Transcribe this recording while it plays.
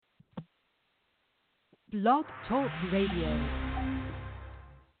Blog Talk Radio.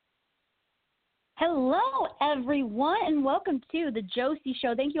 Hello, everyone, and welcome to the Josie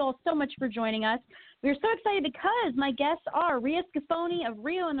Show. Thank you all so much for joining us. We're so excited because my guests are Rio Scafone of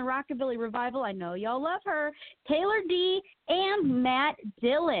Rio and the Rockabilly Revival. I know y'all love her. Taylor D. and Matt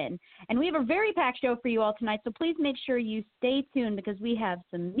Dillon. And we have a very packed show for you all tonight, so please make sure you stay tuned because we have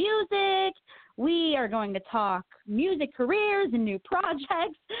some music. We are going to talk music careers and new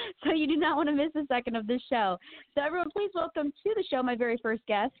projects, so you do not want to miss a second of this show. So everyone, please welcome to the show my very first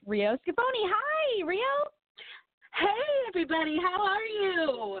guest, Rio Scafone. Hi, Rio. Hey, everybody. How are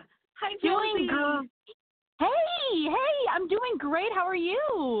you? Hi, Doing Josie. good. Hey, I'm doing great. How are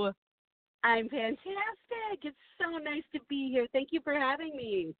you? I'm fantastic. It's so nice to be here. Thank you for having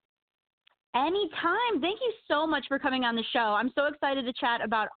me. Anytime. Thank you so much for coming on the show. I'm so excited to chat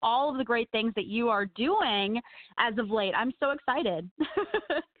about all of the great things that you are doing as of late. I'm so excited.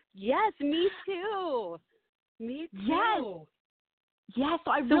 Yes, me too. Me too. Yes.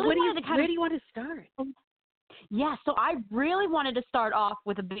 So I really wanted to where do you want to start? Yeah, so I really wanted to start off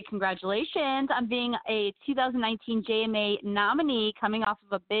with a big congratulations on being a 2019 JMA nominee coming off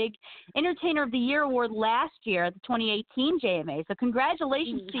of a big Entertainer of the Year award last year at the 2018 JMA. So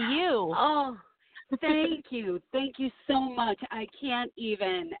congratulations to you. Oh, thank you. Thank you so much. I can't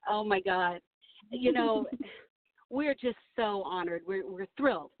even. Oh, my God. You know, we're just so honored. We're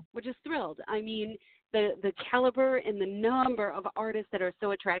thrilled. We're just thrilled. I mean, the caliber and the number of artists that are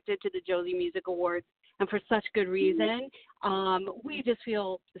so attracted to the Josie Music Awards, and for such good reason. We just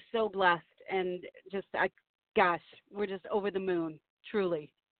feel so blessed and just, gosh, we're just over the moon,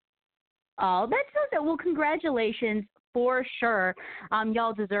 truly. Oh, that's so good. Well, congratulations for sure.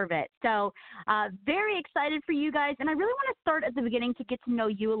 Y'all deserve it. So very excited for you guys. And I really want to start at the beginning to get to know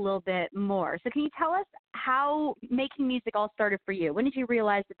you a little bit more. So can you tell us how making music all started for you? When did you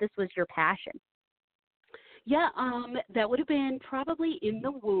realize that this was your passion? Yeah, that would have been probably in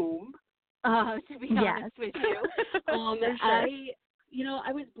the womb. To be honest with you. Sure.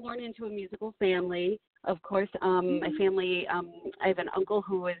 I was born into a musical family. Of course, my family, I have an uncle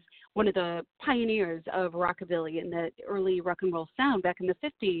who was one of the pioneers of rockabilly and the early rock and roll sound back in the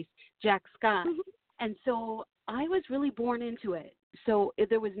 50s, Jack Scott. And so I was really born into it. So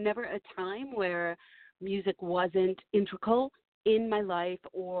there was never a time where music wasn't integral in my life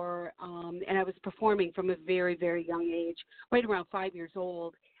and I was performing from a very, very young age, right around 5 years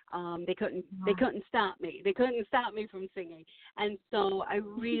old. They couldn't stop me. They couldn't stop me from singing. And so I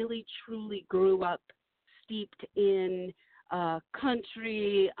really, truly grew up steeped in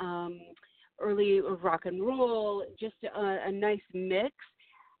country, early rock and roll, just a nice mix.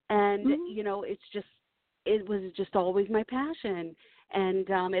 And, it was just always my passion. And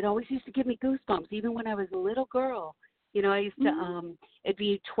it always used to give me goosebumps, even when I was a little girl. I used to, it'd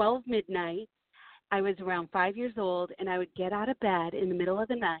be 12 midnight. I was around 5 years old, and I would get out of bed in the middle of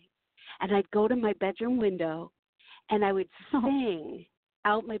the night, and I'd go to my bedroom window, and I would sing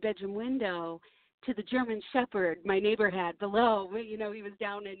out my bedroom window to the German Shepherd my neighbor had below. He was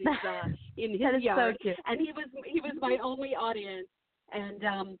down in his yard, so and he was my only audience, and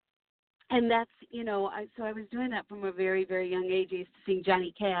that's so I was doing that from a very, very young age. I used to sing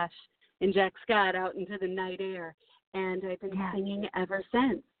Johnny Cash and Jack Scott out into the night air, and I've been singing ever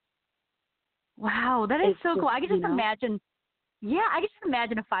since. Wow, that is so cool. I can just imagine. Yeah, I can just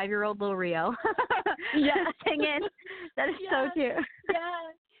imagine a 5-year-old little Rio singing. That is so cute. Yeah.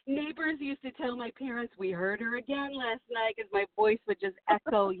 Neighbors used to tell my parents we heard her again last night because my voice would just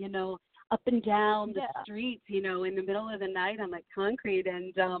echo, up and down the streets, in the middle of the night on the concrete.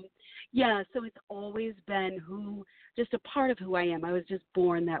 And, so it's always been just a part of who I am. I was just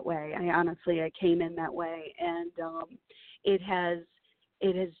born that way. I came in that way. And it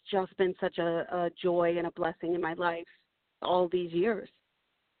has just been such a joy and a blessing in my life all these years.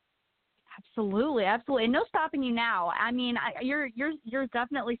 Absolutely. And no stopping you now. I mean, you're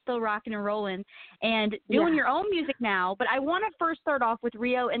definitely still rocking and rolling and doing your own music now. But I want to first start off with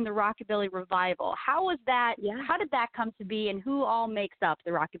Rio and the Rockabilly Revival. How was that? Yeah. How did that come to be, and who all makes up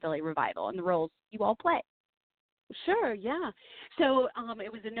the Rockabilly Revival and the roles you all play? Sure, yeah. So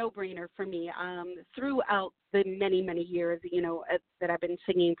it was a no-brainer for me. Throughout the many, many years, that I've been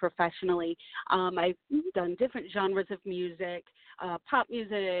singing professionally, I've done different genres of music, pop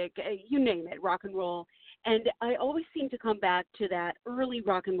music, you name it, rock and roll. And I always seem to come back to that early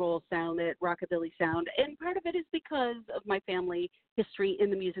rock and roll sound, that rockabilly sound. And part of it is because of my family history in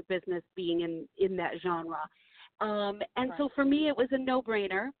the music business being in that genre. So for me, it was a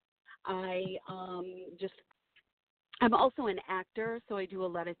no-brainer. I'm also an actor, so I do a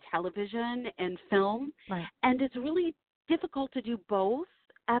lot of television and film. Right. And it's really difficult to do both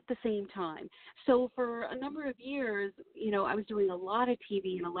at the same time. So for a number of years, I was doing a lot of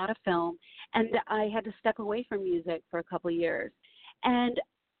TV and a lot of film, and I had to step away from music for a couple of years. And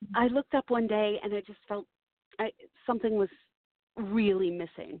I looked up one day, and I just felt something was really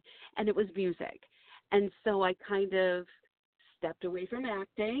missing, and it was music. And so I kind of stepped away from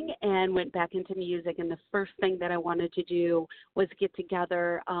acting and went back into music. And the first thing that I wanted to do was get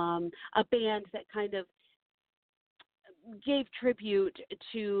together a band that kind of gave tribute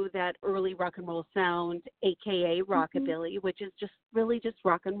to that early rock and roll sound, aka rockabilly, which is just really just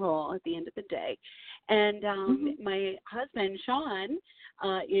rock and roll at the end of the day. And my husband, Sean,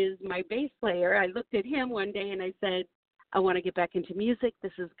 is my bass player. I looked at him one day and I said, I want to get back into music.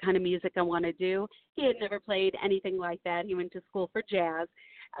 This is the kind of music I want to do. He had never played anything like that. He went to school for jazz.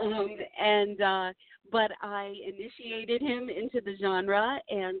 But I initiated him into the genre,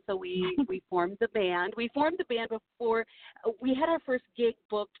 and so we formed the band. We formed the band before we had our first gig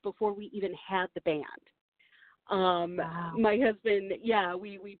booked, before we even had the band. Wow. My husband,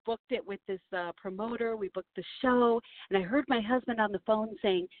 we booked it with this promoter. We booked the show, and I heard my husband on the phone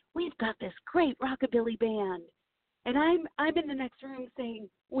saying, "We've got this great rockabilly band." And I'm in the next room saying,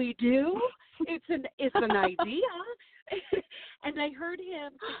 "We do? It's an idea." And I heard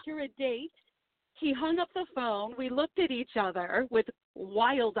him secure a date. He hung up the phone. We looked at each other with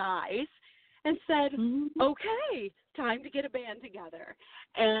wild eyes and said, "Okay, time to get a band together."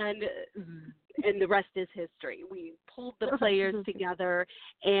 And the rest is history. We pulled the players together,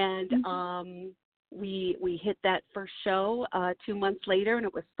 and we hit that first show 2 months later, and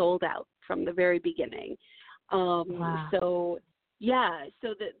it was sold out from the very beginning. Wow. So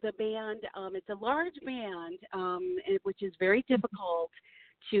the band, it's a large band, which is very difficult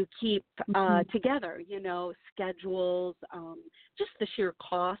to keep together, schedules, just the sheer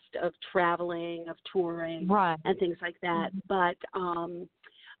cost of traveling, of touring, and things like that. But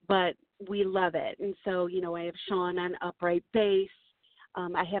we love it. And so, I have Sean on upright bass.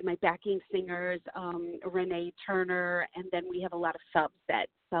 I have my backing singers, Renee Turner, and then we have a lot of subs that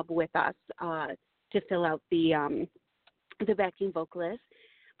sub with us to fill out the backing vocalist.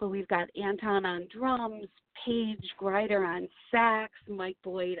 But we've got Anton on drums, Paige Grider on sax, Mike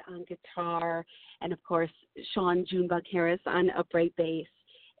Boyd on guitar, and of course Sean Junebug Harris on upright bass.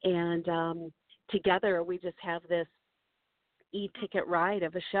 And together we just have this e-ticket ride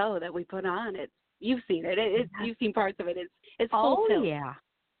of a show that we put on. You've seen it. You've seen parts of it. It's full tilt. Yeah.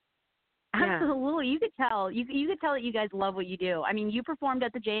 Absolutely. You could tell. You could tell that you guys love what you do. I mean, you performed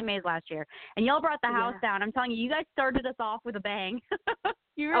at the JMAs last year, and y'all brought the house down. I'm telling you, you guys started us off with a bang.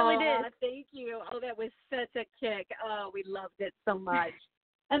 You really did. Thank you. Oh, that was such a kick. Oh, we loved it so much.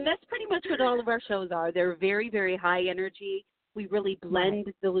 And that's pretty much what all of our shows are. They're very, very high energy. We really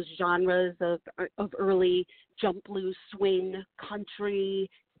blend those genres of early jump blues, swing, country,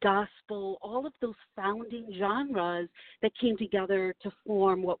 gospel, all of those founding genres that came together to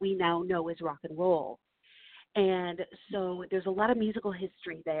form what we now know as rock and roll. And so there's a lot of musical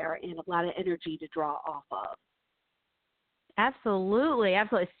history there and a lot of energy to draw off of. Absolutely.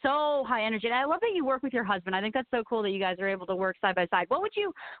 So high energy. And I love that you work with your husband. I think that's so cool that you guys are able to work side by side. What would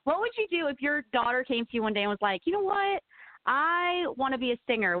you do if your daughter came to you one day and was like, you know what? I want to be a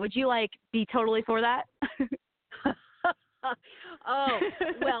singer. Would you be totally for that? Oh,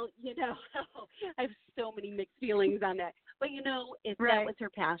 well, I have so many mixed feelings on that. But, if that was her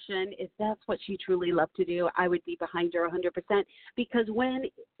passion, if that's what she truly loved to do, I would be behind her 100%. Because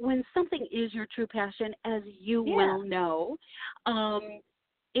when something is your true passion, as you well know,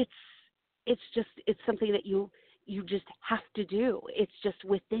 it's something that you just have to do. It's just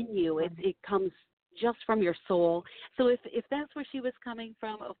within you. It comes just from your soul. So if that's where she was coming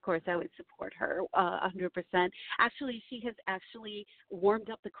from, of course I would support her 100%. Actually, she has warmed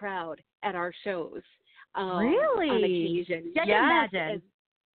up the crowd at our shows. Really? On occasion. I can imagine.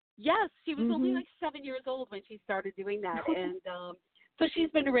 Yes, she was only 7 years old when she started doing that. And so she's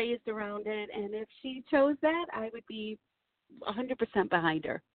been raised around it. And if she chose that, I would be 100% behind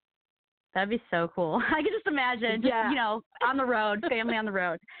her. That'd be so cool. I can just imagine, on the road, family on the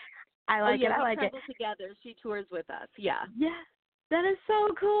road. I like it. We travel together. She tours with us. Yeah. Yeah. That is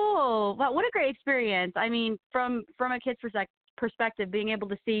so cool. Wow, what a great experience. I mean, from a kid's perspective, being able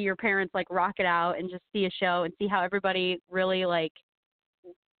to see your parents rock it out and just see a show and see how everybody really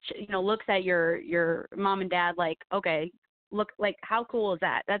looks at your mom and dad okay, look, how cool is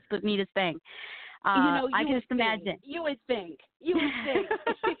that? That's the neatest thing. I can just imagine. You would think.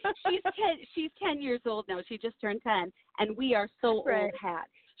 She's 10 years old now. She just turned 10, and we are so old hat.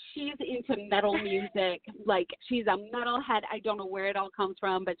 She's into metal music. She's a metalhead. I don't know where it all comes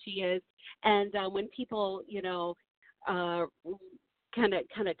from, but she is. And when people, kind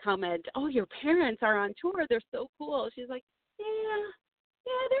of comment, "Oh, your parents are on tour. They're so cool." She's like, "Yeah,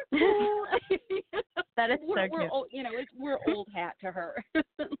 they're cool." That is so cute. We're old hat to her.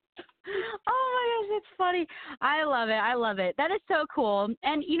 Oh my gosh, it's funny. I love it. I love it. That is so cool.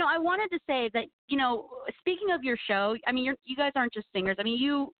 And I wanted to say that speaking of your show, I mean, you guys aren't just singers. I mean,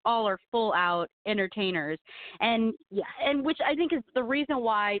 you all are full out entertainers, and which I think is the reason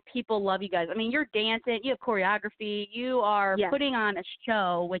why people love you guys. I mean, you're dancing, you have choreography, you are putting on a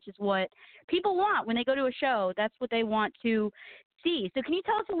show, which is what people want when they go to a show. That's what they want to see. So can you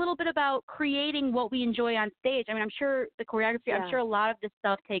tell us a little bit about creating what we enjoy on stage? I mean, I'm sure the choreography, I'm sure a lot of this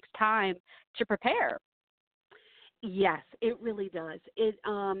stuff takes time to prepare. Yes, it really does. It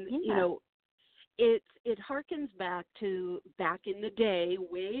it harkens back to back in the day,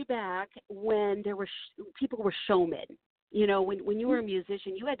 way back when there were people were showmen. When you were a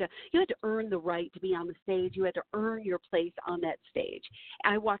musician, you had to earn the right to be on the stage. You had to earn your place on that stage.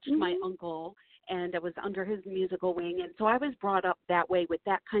 I watched my uncle, and I was under his musical wing, and so I was brought up that way with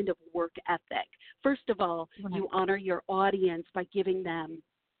that kind of work ethic. First of all, you honor your audience by giving them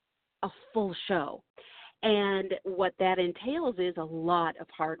a full show. And what that entails is a lot of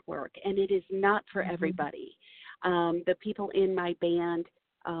hard work, and it is not for everybody. The people in my band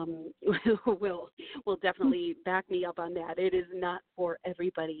will definitely back me up on that. It is not for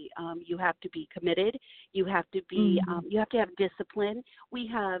everybody. You have to be committed. You have to be. You have to have discipline. We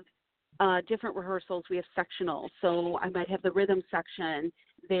have different rehearsals. We have sectionals, so I might have the rhythm section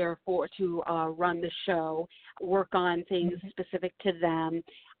there to run the show, work on things specific to them.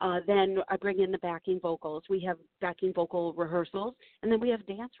 Then I bring in the backing vocals. We have backing vocal rehearsals, and then we have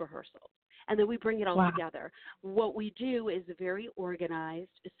dance rehearsals. And then we bring it all together. What we do is very organized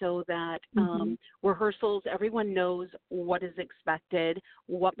so that rehearsals, everyone knows what is expected,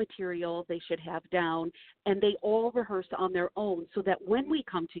 what material they should have down, and they all rehearse on their own so that when we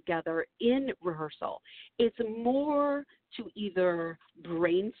come together in rehearsal, it's more to either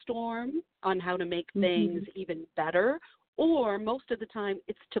brainstorm on how to make things even better, or most of the time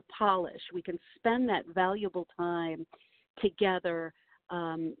it's to polish. We can spend that valuable time together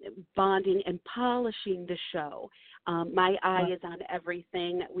bonding and polishing the show. My eye is on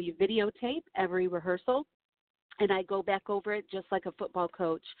everything. We videotape every rehearsal, and I go back over it just like a football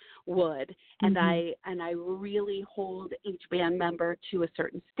coach would. And I really hold each band member to a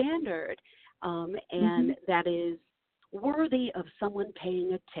certain standard, and that is worthy of someone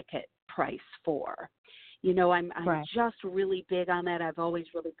paying a ticket price for. I'm just really big on that. I've always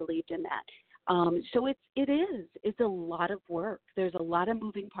really believed in that. So it's a lot of work. There's a lot of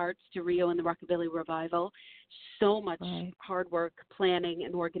moving parts to Rio and the Rockabilly Revival. So much hard work, planning,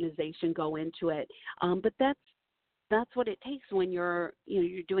 and organization go into it. But that's what it takes when you're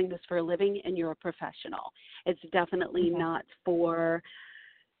doing this for a living and you're a professional. It's definitely not for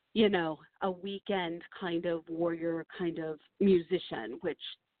a weekend kind of warrior kind of musician, which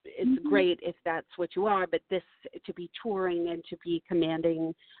it's great if that's what you are, but this to be touring and to be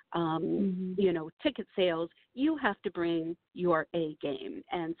commanding, ticket sales, you have to bring your A game,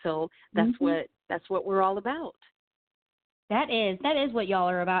 and so that's what we're all about. That is what y'all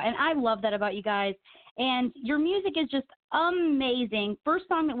are about, and I love that about you guys. And your music is just amazing. First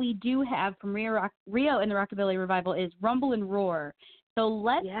song that we do have from Rio and the Rockabilly Revival is "Rumble and Roar." So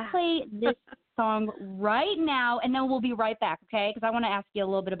let's play this song right now, and then we'll be right back, okay? Because I want to ask you a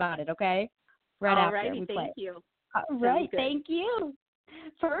little bit about it, okay? Right after we play. Thank you. All right, thank you.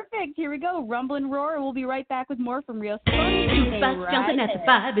 Perfect. Here we go. Rumble and Roar. We'll be right back with more from Rio Scafone. Two spots jumping at the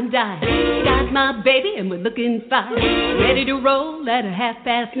 5 and dime. Got my baby and we're looking fine. Ready to roll at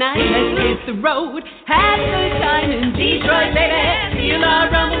 9:30. Let's hit the road. Have a good time in Detroit, baby. Feel our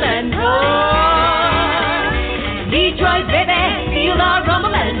rumble and roar. Detroit, baby. Feel our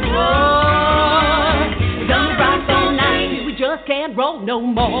rumble and roar. We're gonna rock all night. We just can't roll no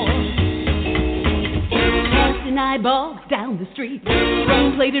more. Casting eyeballs down the street.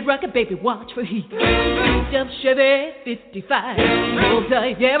 Chrome-plated rocket, baby, watch for heat. Jump Chevy 55. Roll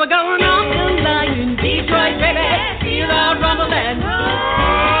tight, yeah, we're going on the line in Detroit, baby. Feel our rumble and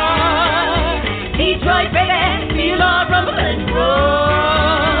roar. Detroit, baby, feel our rumble and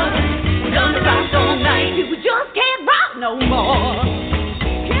roar. We're gonna rock all night, we just can't rock no more.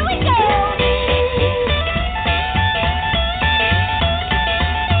 Here we go.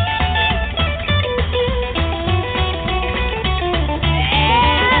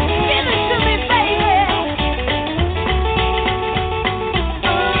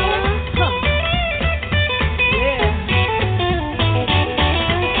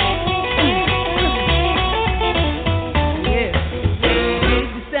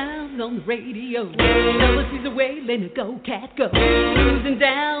 Radio. Never sees a way, let it go, cat, go.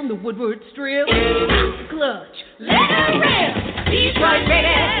 the Woodward Strip. Stop the clutch, let it rip. Detroit,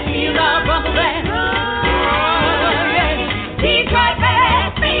 baby, feel our rumble and roll. Yeah. Detroit,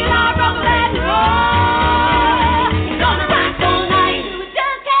 baby, feel our rumble and roll. Gonna rock all night, we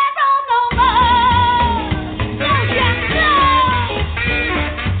just can't roll no more. Don't you know?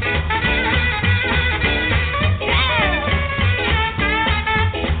 Yeah.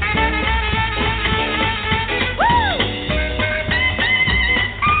 Woo!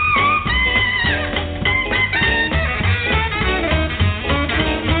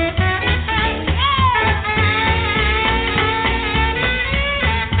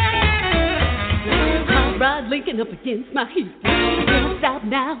 Linking up against my heat. Don't stop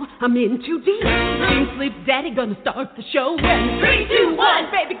now, I'm in too deep. King Sleep Daddy gonna start the show. And 3, 2,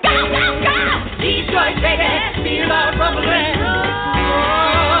 1, baby, go, go, go! Detroit, baby, feel our rumble and roll.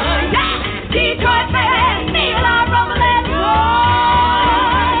 Yeah! Detroit, baby, feel our rumble and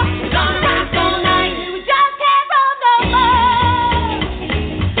roll. Gonna rock all night, we just can't roll no more.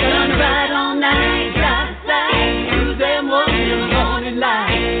 Gonna ride all night, side to side, through them woods till the morning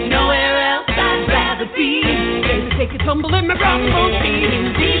light. Nowhere else I'd rather be. Take a tumble in my rumble feet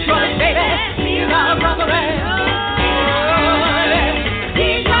in Detroit, baby. Feel our rumble and roll.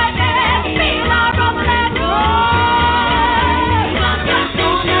 Detroit, baby, feel our rumble and roll. We're gonna rock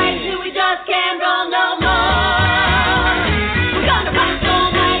all night till we just can't roll no more. We're gonna rock all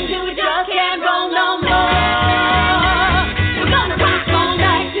night till we just can't roll no more. We're gonna rock all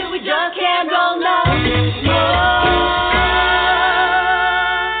night till we just can't roll no more.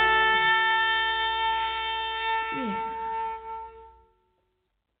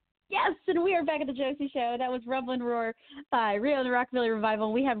 Yes, and we are back at the Josie Show. That was Rumble and Roar by Rio and the Rockabilly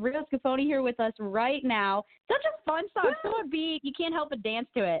Revival. We have Rio Scafone here with us right now. Such a fun song, so upbeat. You can't help but dance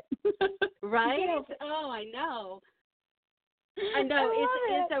to it. Right? Oh, I know. I know.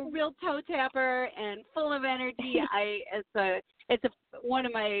 It's a real toe tapper and full of energy. It's one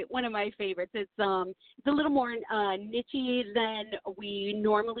of my favorites. It's a little more niche-y than we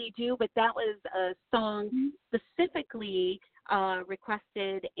normally do, but that was a song specifically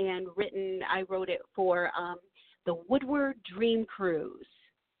requested and written. I wrote it for the Woodward Dream Cruise,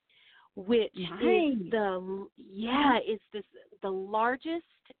 which is the largest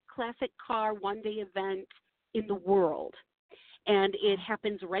classic car one-day event in the world. And it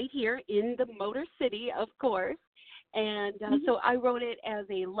happens right here in the Motor City, of course. And so I wrote it as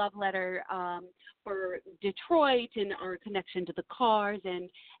a love letter for Detroit and our connection to the cars, and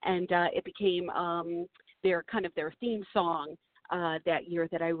it became their theme song that year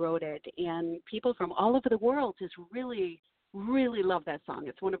that I wrote it. And people from all over the world just really, really love that song.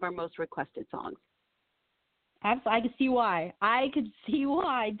 It's one of our most requested songs. Absolutely. I could see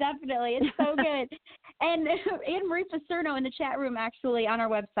why. Definitely. It's so good. And Anne-Marie Paserno in the chat room, actually, on our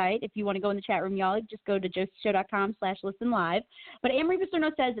website. If you want to go in the chat room, y'all, just go to josieshow.com/listen live. But Anne-Marie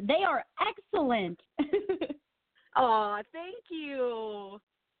Paserno says they are excellent. Oh, thank you.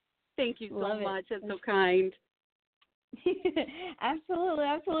 Thank you so much. That's so kind.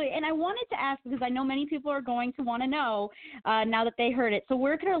 Absolutely. And I wanted to ask, because I know many people are going to want to know now that they heard it. So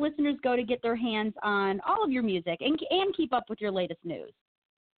where can our listeners go to get their hands on all of your music and keep up with your latest news?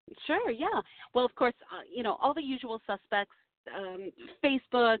 Sure, yeah. Well, of course, all the usual suspects,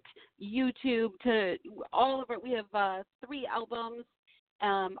 Facebook, YouTube, to all of it. We have 3 albums,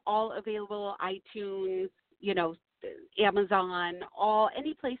 all available, iTunes, Amazon,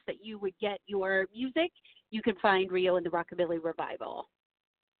 any place that you would get your music, you can find Rio and the Rockabilly Revival.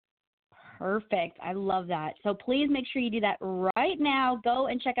 Perfect. I love that. So please make sure you do that right now. Go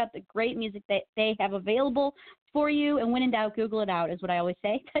and check out the great music that they have available for you. And when in doubt, Google it out is what I always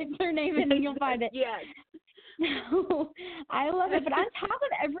say. Type their name in and you'll find it. Yes. I love it. But on top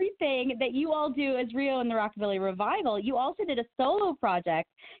of everything that you all do as Rio and the Rockabilly Revival, you also did a solo project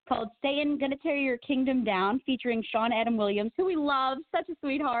called Sayin' Gonna Tear Your Kingdom Down, featuring Sean Adam Williams, who we love. Such a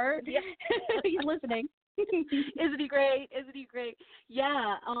sweetheart. Yep. He's listening. Isn't he great?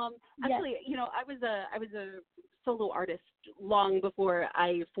 Yeah. Actually, I was a solo artist long before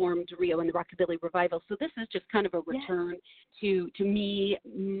I formed Rio and the Rockabilly Revival. So this is just kind of a return to me,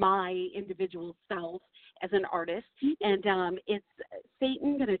 my individual self as an artist. And it's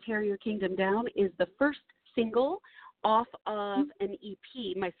Satan Gonna Tear Your Kingdom Down is the first single off of an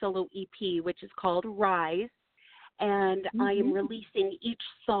EP, my solo EP, which is called Rise. And I am releasing each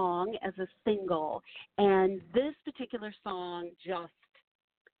song as a single. And this particular song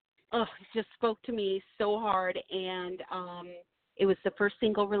just spoke to me so hard. And it was the first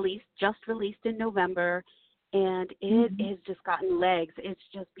single just released in November. And it has just gotten legs. It's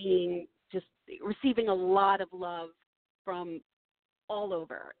just receiving a lot of love from all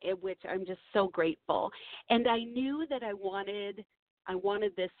over, which I'm just so grateful. And I knew that I wanted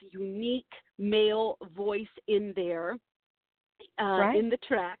this unique male voice in there, in the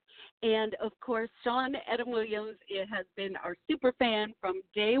track. And, of course, Sean Adam Williams has been our super fan from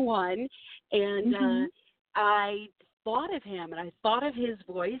day one. And I thought of him, and I thought of his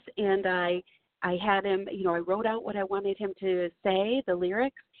voice, and I had him, I wrote out what I wanted him to say, the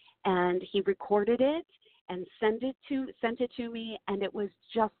lyrics, and he recorded it and sent it to me, and it was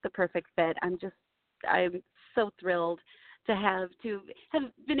just the perfect fit. I'm so thrilled to have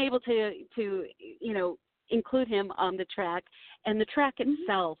been able to include him on the track. And the track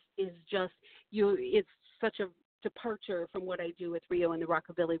itself is just it's such a departure from what I do with Rio and the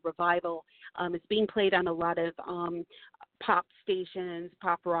Rockabilly Revival. It's being played on a lot of pop stations,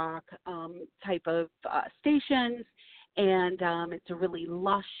 pop rock type of stations, and it's a really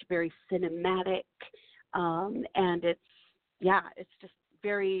lush, very cinematic, and it's just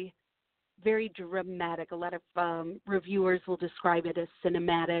very, very dramatic. A lot of reviewers will describe it as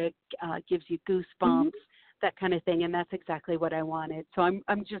cinematic, gives you goosebumps, that kind of thing, and that's exactly what I wanted. So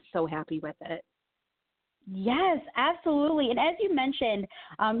I'm just so happy with it. Yes, absolutely. And as you mentioned,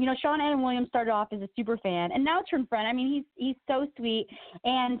 Sean Adam Williams started off as a super fan and now turned friend. I mean, he's so sweet.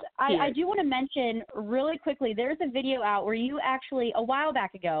 And I do want to mention really quickly, there's a video out where you actually, a while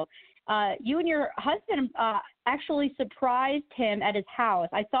back ago, you and your husband actually surprised him at his house.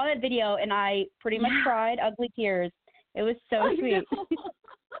 I saw that video and I pretty much cried ugly tears. It was so sweet.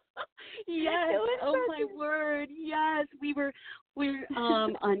 Yes. My word. Yes. We're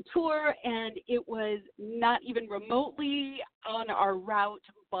on tour, and it was not even remotely on our route,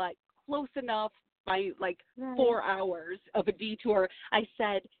 but close enough by 4 hours of a detour. I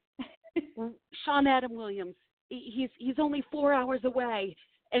said, Sean Adam Williams, he's only 4 hours away.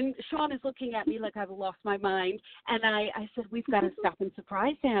 And Sean is looking at me like I've lost my mind. And I said, we've got to stop and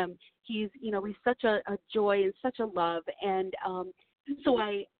surprise him. He's such a joy and such a love. And so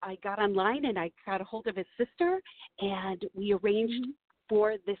I got online and I got a hold of his sister, and we arranged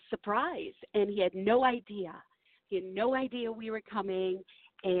for this surprise. And he had no idea. He had no idea we were coming.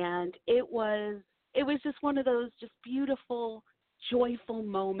 And it was just one of those just beautiful, joyful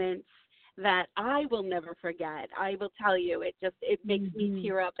moments that I will never forget. I will tell you, it makes me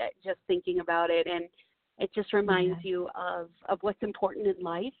tear up at just thinking about it, and it just reminds you of what's important in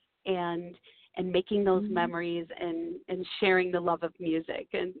life, and making those memories and sharing the love of music.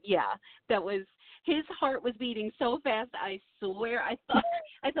 And that was, his heart was beating so fast. I swear, I thought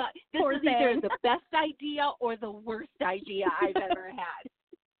this was either the best idea or the worst idea I've ever had.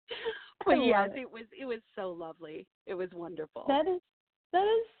 But yes, it was so lovely. It was wonderful. That is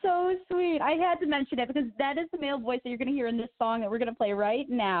so sweet. I had to mention it because that is the male voice that you're going to hear in this song that we're going to play right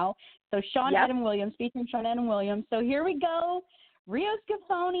now. So Sean Adam Williams, featuring Sean Adam Williams. So here we go. Rio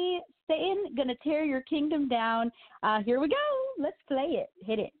Scafone, Satan, gonna tear your kingdom down. Here we go. Let's play it.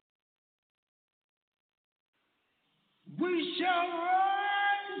 Hit it. We shall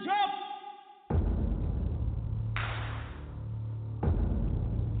rise up.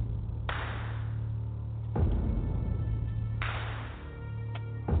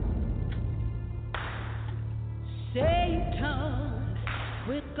 Satan,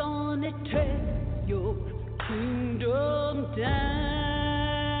 we're gonna tear your kingdom down.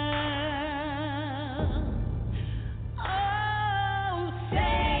 Oh,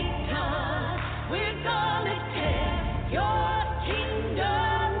 Satan, we're gonna tear your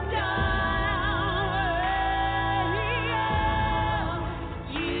kingdom down.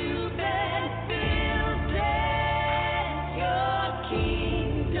 You've been building your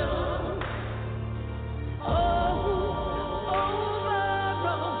kingdom. Over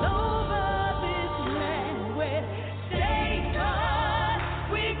this land where Satan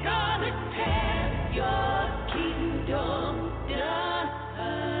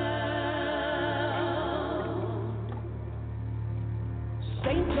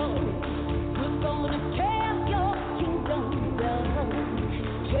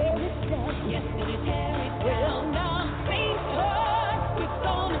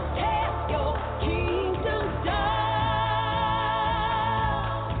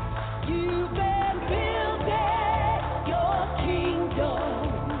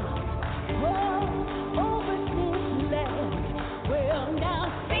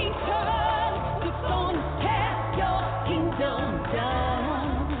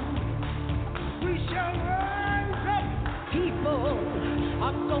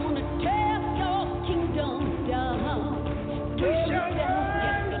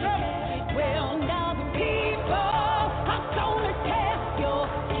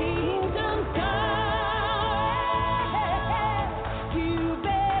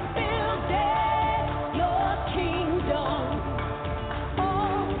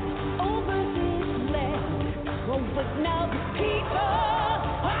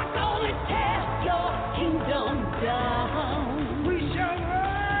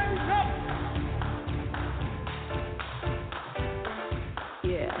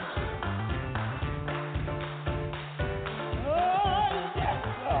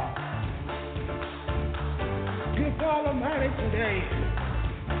day.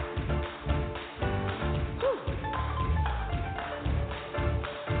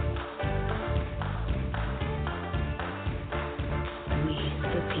 We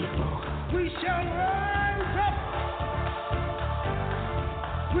the people. We shall rise up.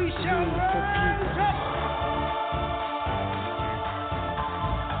 We shall rise up.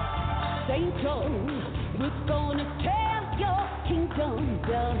 Satan, we're gonna tear your kingdom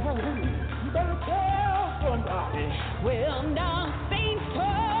down. Better tell somebody. Well, now, Satan,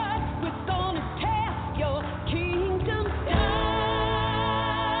 we're gonna tear your kingdom down.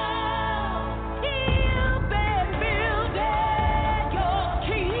 You better build your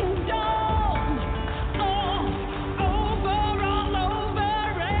kingdom all over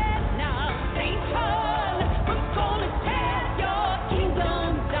it. Now, Satan, we're gonna tear your kingdom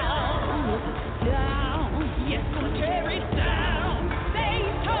down. Yes, we'll tear it down.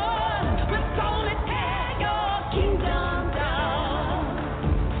 Satan, we're gonna tear your kingdom down.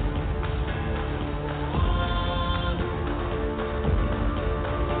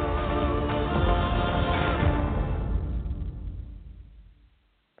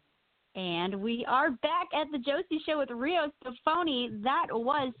 And we are back at the Josie Show with Rio Scafone. That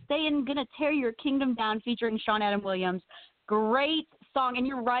was Staying Gonna Tear Your Kingdom Down featuring Sean Adam Williams. Great song. And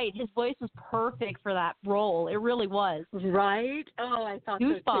you're right. His voice was perfect for that role. It really was. Right? Oh, I thought so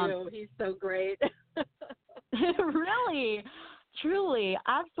Goosebumps. too. He's so great. Really. Truly.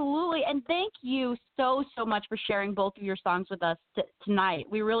 Absolutely. And thank you so much for sharing both of your songs with us tonight.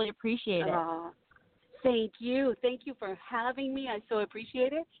 We really appreciate it. Thank you. Thank you for having me. I so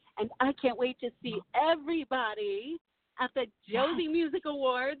appreciate it. And I can't wait to see everybody at the Josie Music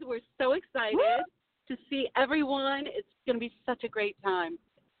Awards. We're so excited to see everyone. It's going to be such a great time.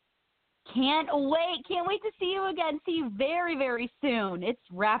 Can't wait. Can't wait to see you again. See you very, very soon. It's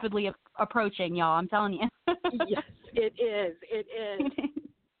rapidly approaching, y'all. I'm telling you. Yes, it is. It is.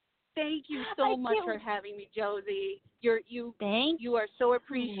 Thank you so much for having me, Josie. You are so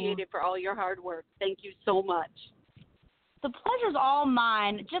appreciated for all your hard work. Thank you so much. The pleasure's all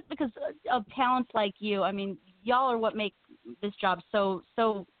mine, just because of talents like you. I mean, y'all are what make this job so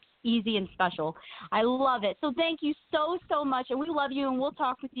easy and special. I love it. So thank you so much, and we love you, and we'll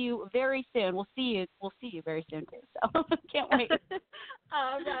talk with you very soon. We'll see you very soon too. So can't wait.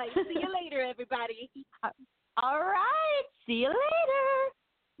 All right. See you later, everybody. All right. See you later.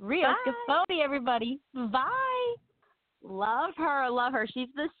 Rio Scafone, everybody. Bye. Love her.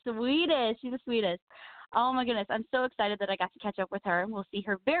 She's the sweetest. Oh, my goodness. I'm so excited that I got to catch up with her. We'll see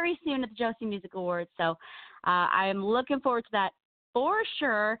her very soon at the Josie Music Awards. So I'm looking forward to that for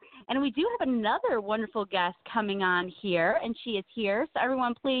sure. And we do have another wonderful guest coming on here, and she is here. So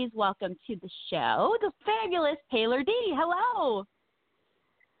everyone, please welcome to the show the fabulous Taylor D. Hello.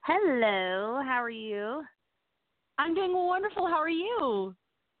 Hello. How are you? I'm doing wonderful. How are you?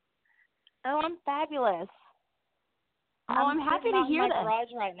 Oh, I'm fabulous. Oh, I'm happy to hear that. I'm in my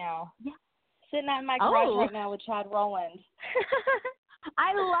garage right now. Yeah. Sitting out in my garage right now with Chad Rowland.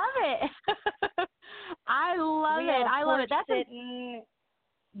 I love it. I love it. That's sitting.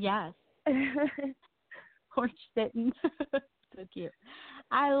 Yes. Porch sitting. So cute.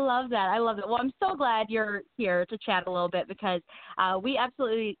 I love that. Well, I'm so glad you're here to chat a little bit because we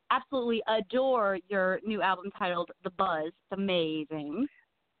absolutely adore your new album titled The Buzz. It's amazing.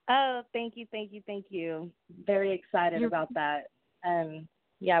 Oh, thank you. Very excited about that.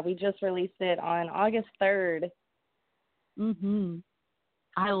 Yeah, we just released it on August 3rd. Mhm.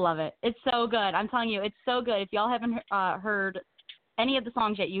 I love it. It's so good. I'm telling you, it's so good. If y'all haven't heard any of the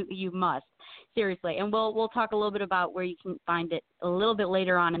songs yet, you must. Seriously. And we'll talk a little bit about where you can find it a little bit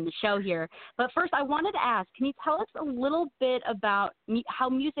later on in the show here. But first, I wanted to ask, can you tell us a little bit about how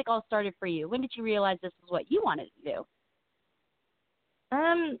music all started for you? When did you realize this is what you wanted to do?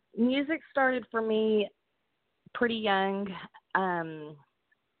 Music started for me pretty young.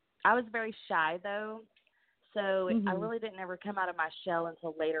 I was very shy, though, so I really didn't ever come out of my shell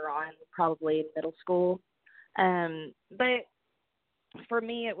until later on, probably in middle school. But for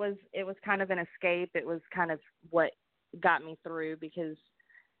me, it was kind of an escape. It was kind of what got me through because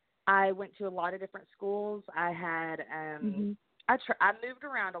I went to a lot of different schools. I had I moved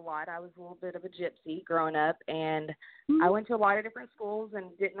around a lot. I was a little bit of a gypsy growing up, and I went to a lot of different schools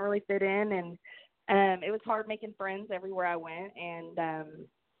and didn't really fit in, and it was hard making friends everywhere I went. And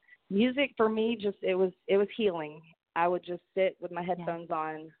music for me it was healing. I would just sit with my headphones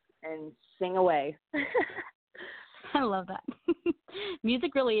on and sing away. I love that.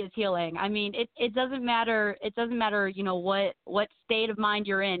 Music really is healing. I mean, it doesn't matter. It doesn't matter, you know, what state of mind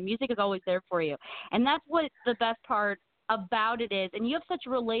you're in. Music is always there for you. And that's what the best part about it is, and you have such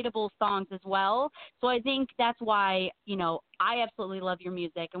relatable songs as well. So I think that's why, I absolutely love your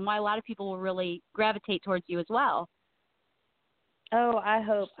music and why a lot of people will really gravitate towards you as well. Oh, I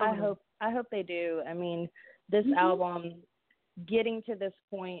hope they do. I mean, this album, getting to this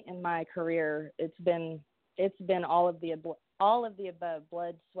point in my career, it's been all of the above,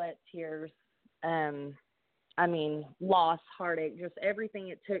 blood, sweat, tears. I mean, loss, heartache, just everything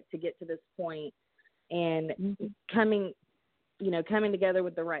it took to get to this point, and coming together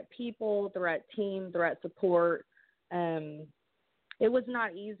with the right people, the right team, the right support. It was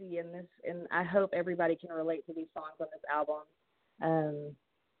not easy and I hope everybody can relate to these songs on this album.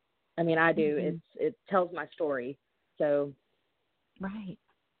 I mean, I do. It tells my story. So. Right.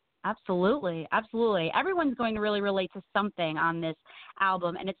 Absolutely. Absolutely. Everyone's going to really relate to something on this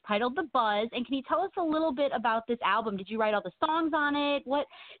album, and it's titled The Buzz. And can you tell us a little bit about this album? Did you write all the songs on it?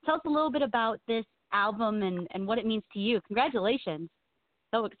 Tell us a little bit about this album and what it means to you. Congratulations.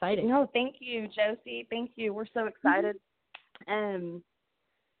 So exciting. No, thank you, Josie. Thank you. We're so excited.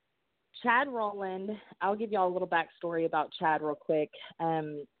 Chad Rowland, I'll give y'all a little backstory about Chad real quick.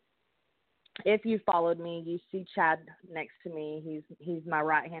 If you followed me, you see Chad next to me. He's my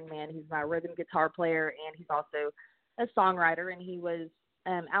right-hand man. He's my rhythm guitar player, and he's also a songwriter. And he was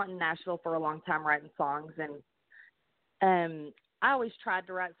out in Nashville for a long time writing songs. And I always tried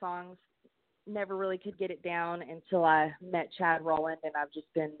to write songs, never really could get it down until I met Chad Rowland, and I've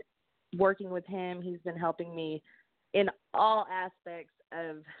just been working with him. He's been helping me in all aspects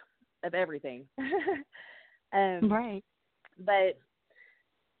of everything. Right.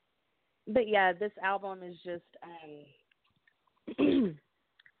 But yeah, this album is just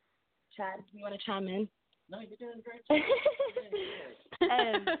Chad, you want to chime in? No, you're doing great.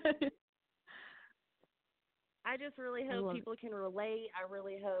 I just really hope people can relate. I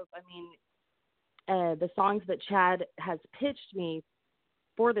really hope, the songs that Chad has pitched me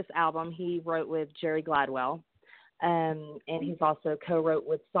for this album, he wrote with Jerry Gladwell. And he's also co-wrote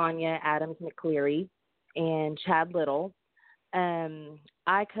with Sonia Adams McCleary and Chad Little. And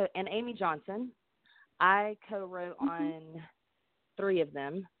Amy Johnson. I co-wrote on 3 of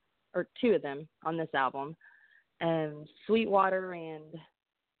them, or 2 of them on this album. Sweetwater and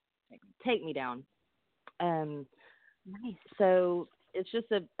Take Me Down. Nice. So it's just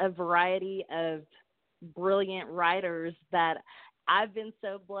a variety of brilliant writers that I've been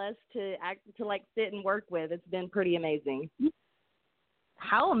so blessed to sit and work with. It's been pretty amazing.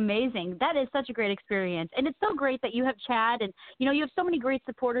 How amazing. That is such a great experience. And it's so great that you have Chad and, you have so many great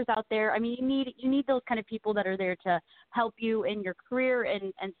supporters out there. I mean, you need those kind of people that are there to help you in your career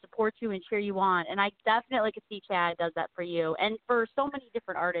and support you and cheer you on. And I definitely could see Chad does that for you and for so many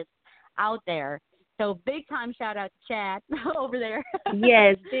different artists out there. So big time shout out to Chad over there.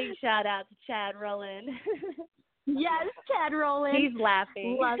 Yes, big shout out to Chad Rowland. Yes, Chad Rowland. He's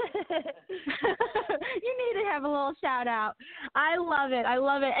laughing. You need to have a little shout out. I love it. I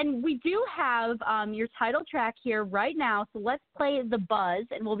love it. And we do have your title track here right now. So let's play The Buzz,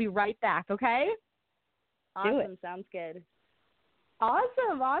 and we'll be right back, okay? Awesome. Sounds good.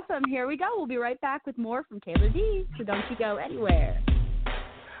 Awesome. Awesome. Here we go. We'll be right back with more from Taylor D. So don't you go anywhere.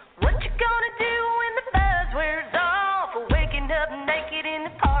 What you gonna do when the buzz wears off? Waking up naked in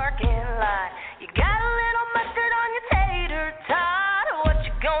the parking lot. You got a little mustard on your tater tot. What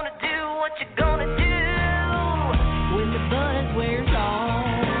you gonna do? What you gonna do when the buzz wears off?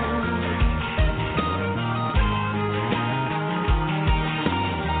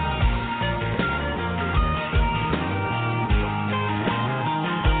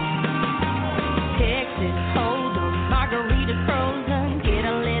 Texas Hold'em, margarita frozen, get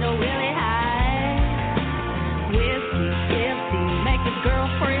a little willy high. Whiskey, tipsy, make a girl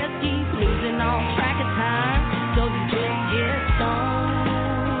frisky, losing all track of time, so you just get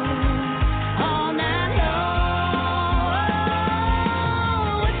stoned all night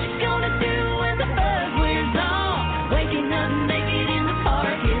long. What you gonna do when the buzz wears off? Waking up naked in the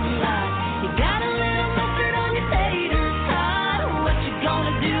parking lot. You got a little mustard on your tater tot. What you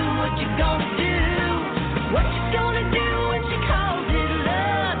gonna do? What you gonna do? What you gonna do when she calls it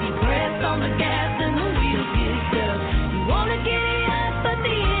love? You press on the gas and the wheels get stuck. You wanna get up, but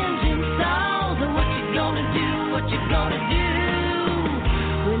the engine stalls. What you gonna do? What you gonna do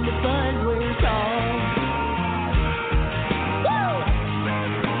when the buzz wears off? Woo!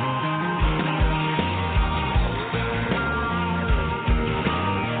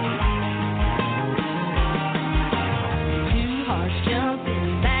 Two hearts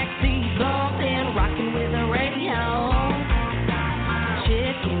jumping, backseat bumping, rocking with the radio.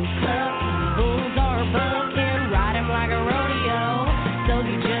 Chicken cup, bull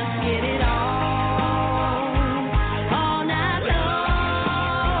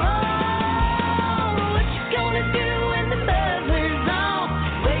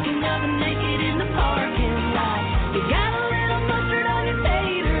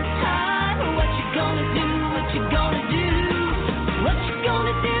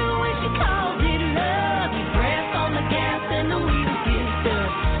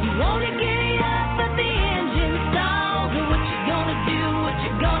wanna get up, but the engine stalls. What you gonna do? What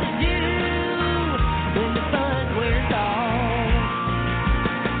you gonna do when the buzz wears off?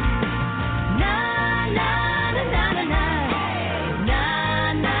 Na na na na na na. Na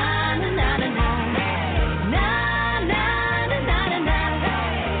na na na na na. Na na na na na na.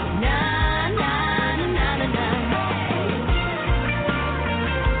 Na na na na na na.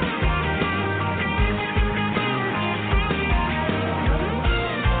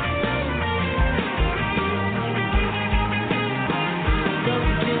 So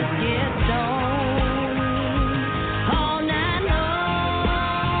we just get stoned all night long,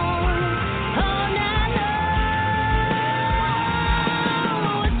 all night long.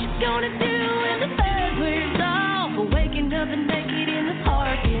 What you gonna do when the buzz wears off? Waking up and naked in the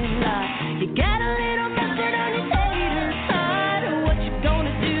parking lot. You got a little mustard on your tater tot. What you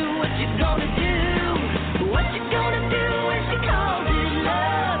gonna do? What you gonna do? What you gonna do when she calls it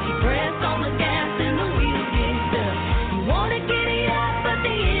love? You press on the gas and the wheels get stuck. You wanna get it up, but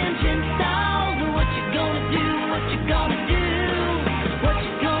the engine stalls. What you gonna do? What you gonna do? What you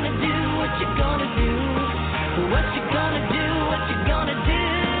gonna do? What you gonna do? What you gonna do? What you gonna do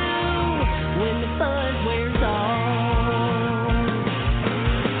when the buzz wears off?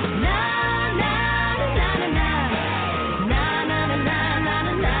 Na na na na na na. Na na na na na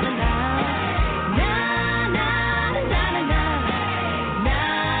na na na. Na na na na na na. Na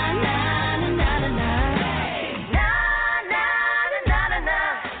na na na na na. Na na na na na na.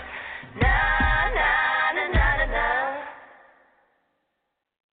 Na na na na na na.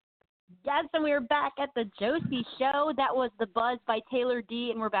 Yes, and we are back at the Josie Show. That was The Buzz by Taylor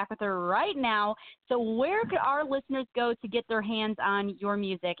D, and we're back with her right now. So where could our listeners go to get their hands on your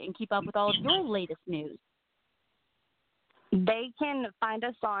music and keep up with all of your latest news? They can find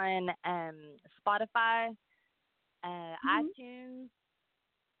us on Spotify, iTunes,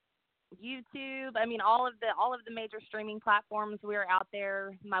 YouTube. I mean, all of the major streaming platforms. We're out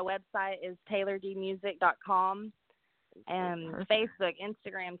there. My website is taylordmusic.com. Facebook,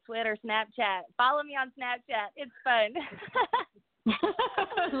 Instagram, Twitter, Snapchat. Follow me on Snapchat. It's fun.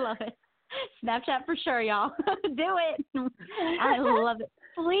 Love it. Snapchat for sure, y'all. Do it. I love it.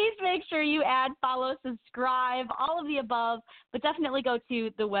 Please make sure you add, follow, subscribe, all of the above, but definitely go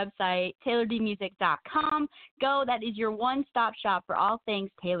to the website, taylordmusic.com. Go. That is your one-stop shop for all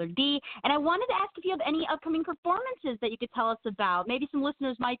things Taylor D. And I wanted to ask if you have any upcoming performances that you could tell us about. Maybe some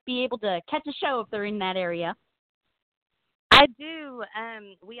listeners might be able to catch a show if they're in that area. I do.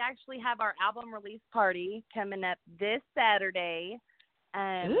 We actually have our album release party coming up this Saturday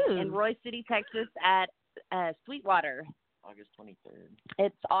in Roy City, Texas at Sweetwater. August 23rd.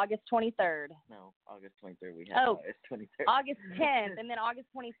 It's August 23rd. No, August 23rd. We have August 23rd. August 10th, and then August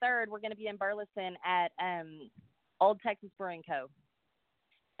 23rd, we're going to be in Burleson at Old Texas Brewing Co.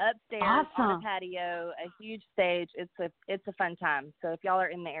 Upstairs on the patio, a huge stage. It's a fun time. So if y'all are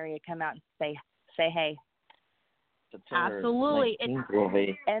in the area, come out and say hey. Absolutely.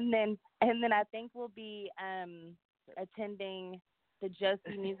 And then I think we'll be attending the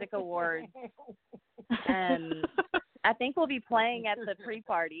Josie Music Awards. I think we'll be playing at the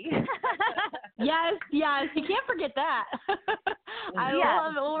pre-party. Yes, you can't forget that. I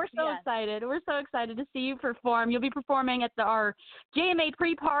love it. Well, we're so excited. We're so excited to see you perform. You'll be performing at our JMA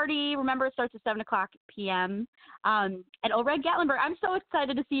pre-party. Remember, it starts at 7 o'clock p.m. At Old Red Gatlinburg. I'm so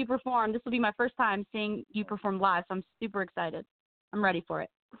excited to see you perform. This will be my first time seeing you perform live, so I'm super excited. I'm ready for it.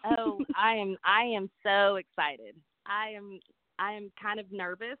 Oh, I am so excited. I am kind of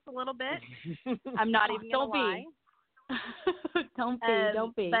nervous a little bit. I'm not even going to lie. Don't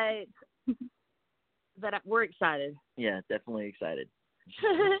be. But we're excited. Yeah, definitely excited.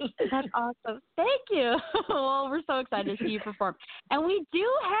 That's awesome. Thank you. Well, we're so excited to see you perform. And we do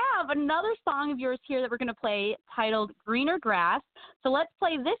have another song of yours here that we're going to play titled Greener Grass. So let's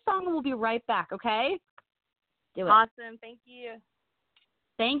play this song and we'll be right back, okay? Do it. Awesome. Thank you.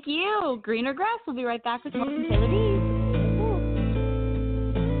 Thank you. Greener Grass. We'll be right back with more from Taylor D.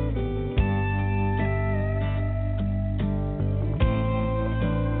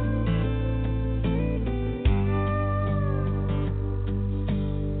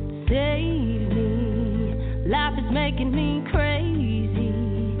 Save me, life is making me crazy.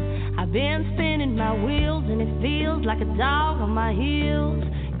 I've been spinning my wheels and it feels like a dog on my heels.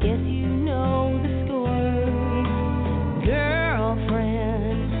 Guess you know the score.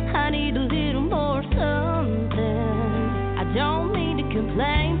 Girlfriend, I need a little more something. I don't mean to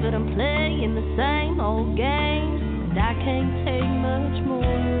complain, but I'm playing the same old games, and I can't take much more.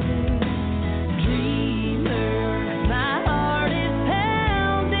 Dreamer, my heart is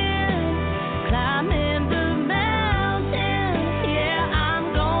pounding, climbing the mountain. Yeah,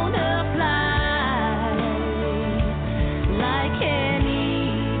 I'm gonna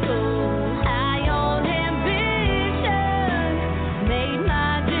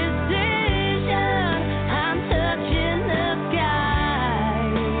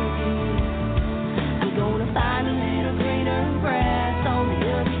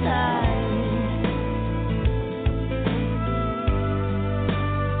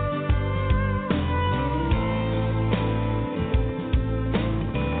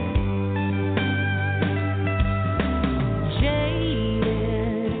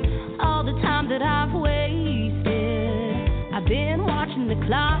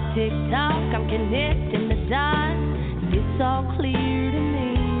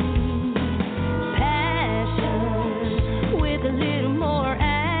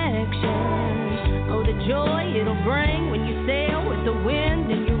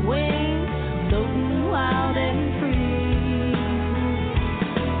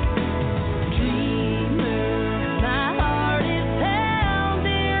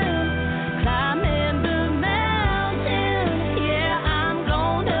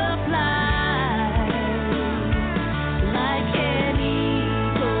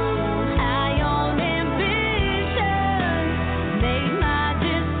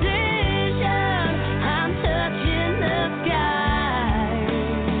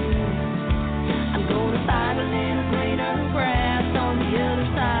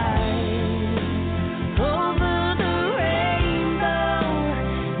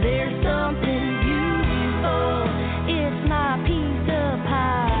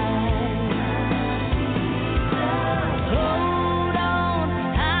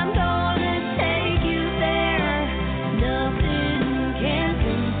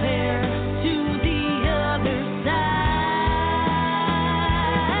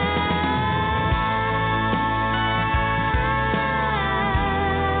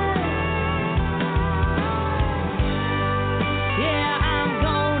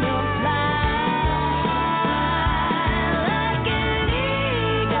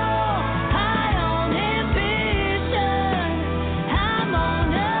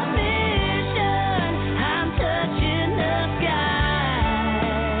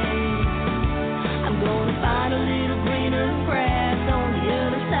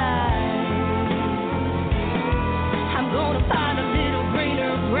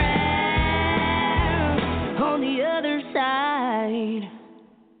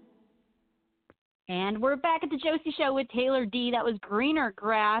And we're back at the Josie Show with Taylor D. That was Greener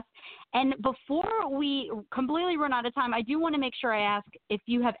Grass. And before we completely run out of time, I do want to make sure I ask if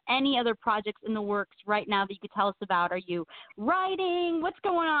you have any other projects in the works right now that you could tell us about. Are you writing? What's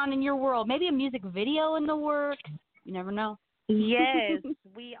going on in your world? Maybe a music video in the works? You never know. Yes,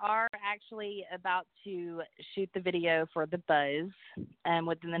 we are actually about to shoot the video for The Buzz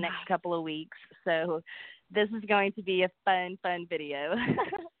within the next couple of weeks. So this is going to be a fun video.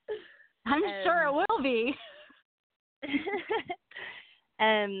 I'm sure it will be.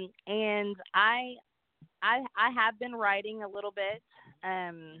 And I have been writing a little bit,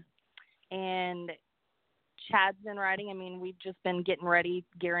 and Chad's been writing. I mean, we've just been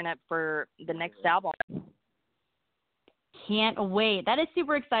gearing up for the next album. Can't wait. That is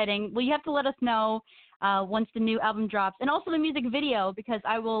super exciting. Well, you have to let us know once the new album drops, and also the music video, because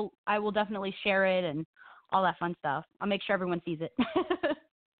I will definitely share it and all that fun stuff. I'll make sure everyone sees it.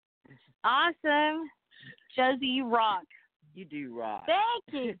 Awesome. Josie, you rock. You do rock. Thank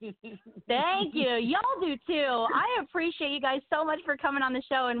you. Thank you. Y'all do too. I appreciate you guys so much for coming on the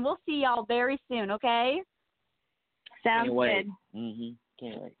show, and we'll see y'all very soon, okay? Sounds Can't wait. good. Mhm.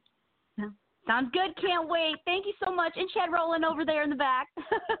 Can't wait. Sounds good. Can't wait. Thank you so much. And Chad Rowland over there in the back.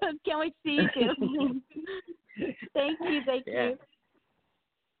 Can't wait to see you too. Thank you. Thank you.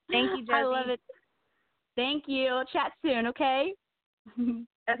 Thank you, Josie. I love it. Thank you. Chat soon, okay?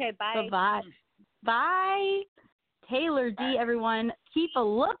 Okay, bye. Bye-bye. Bye. Taylor D, everyone. Keep a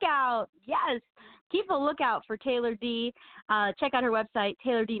lookout. Yes. Keep a lookout for Taylor D. Check out her website,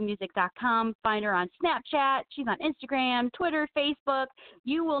 taylordmusic.com. Find her on Snapchat. She's on Instagram, Twitter, Facebook.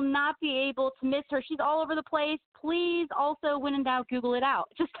 You will not be able to miss her. She's all over the place. Please also, when in doubt, Google it out.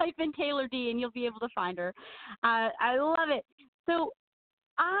 Just type in Taylor D and you'll be able to find her. I love it. So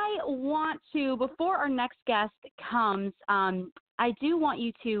I want to, before our next guest comes, I do want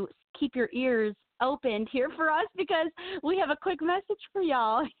you to keep your ears opened here for us, because we have a quick message for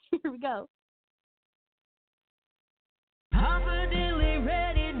y'all. Here we go. Confidently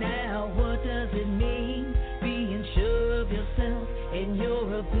ready now, what does it mean? Being sure of yourself and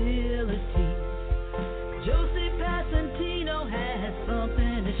your abilities. Josie Passantino has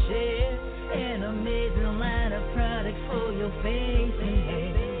something to share, an amazing line of products for your face and hair.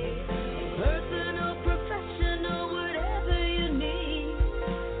 Personal, professional, whatever you need.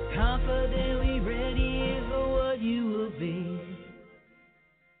 Confidently ready is what you will be.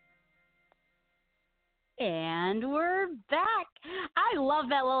 And we're back. I love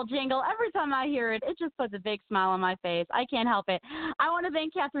that little jingle. Every time I hear it, it just puts a big smile on my face. I can't help it. I want to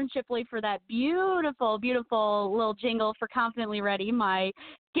thank Catherine Shipley for that beautiful, beautiful little jingle for Confidently Ready, my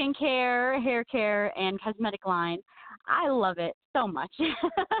skincare, hair care, and cosmetic line. I love it so much.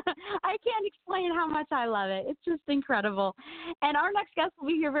 I can't explain how much I love it. It's just incredible. And our next guest will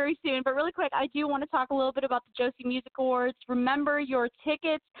be here very soon. But really quick, I do want to talk a little bit about the Josie Music Awards. Remember, your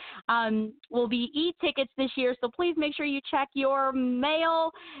tickets will be e-tickets this year, so please make sure you check your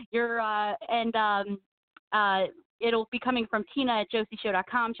mail, it'll be coming from Tina at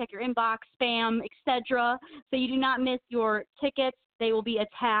josieshow.com. Check your inbox, spam, etc. so you do not miss your tickets. They will be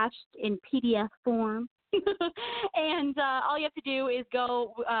attached in PDF form. And all you have to do is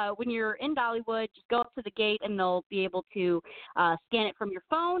go, when you're in Dollywood, just go up to the gate and they'll be able to scan it from your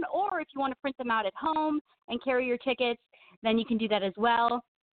phone. Or if you want to print them out at home and carry your tickets, then you can do that as well.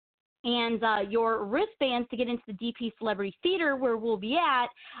 And your wristbands to get into the DP Celebrity Theater, where we'll be at,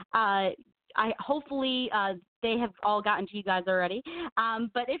 hopefully they have all gotten to you guys already.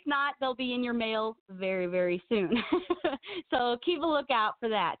 But if not, they'll be in your mail very, very soon. So keep a lookout for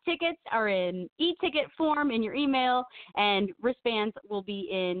that. Tickets are in e-ticket form in your email, and wristbands will be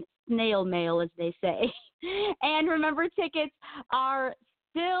in snail mail, as they say. And remember, tickets are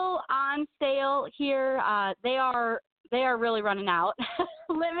still on sale here. They are really running out.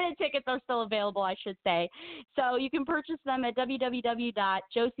 Limited tickets are still available, I should say. So you can purchase them at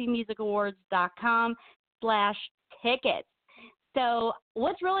www.josiemusicawards.com/tickets. So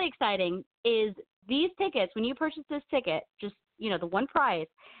what's really exciting is these tickets, when you purchase this ticket, just, the one price,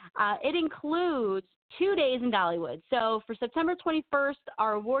 it includes 2 days in Dollywood. So for September 21st,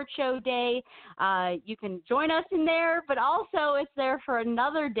 our award show day, you can join us in there, but also it's there for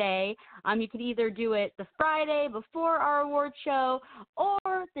another day. You could either do it the Friday before our award show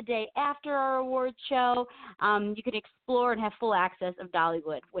or the day after our award show. You can explore and have full access of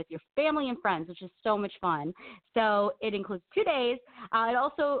Dollywood with your family and friends, which is so much fun. So it includes 2 days. It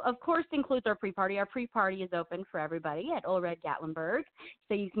also, of course, includes our pre-party. Our pre-party is open for everybody at Ole Red Gatlinburg.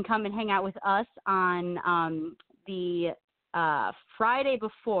 So you can come and hang out with us on the Friday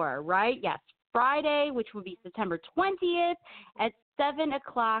before, right? Yes, Friday, which will be September 20th at 7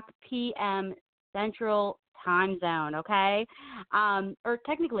 o'clock p.m. Central Time Zone, okay? Or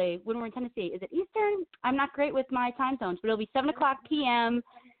technically, when we're in Tennessee, is it Eastern? I'm not great with my time zones, but it'll be 7 o'clock p.m.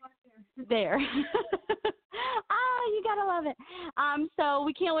 there. You gotta love it. So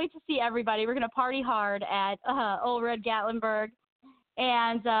we can't wait to see everybody. We're gonna party hard at Old Red Gatlinburg,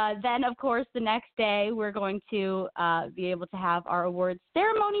 and then of course the next day we're going to be able to have our awards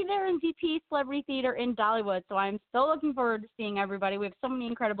ceremony there in DP Celebrity Theater in Dollywood. So I'm so looking forward to seeing everybody. We have so many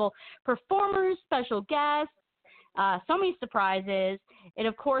incredible performers, special guests, so many surprises. It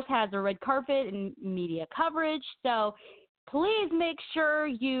of course has a red carpet and media coverage. So please make sure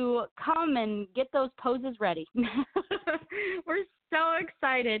you come and get those poses ready. We're so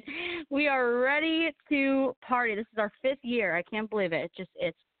excited. We are ready to party. This is our 5th year. I can't believe it.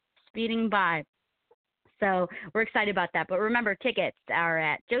 It's speeding by. So we're excited about that. But remember, tickets are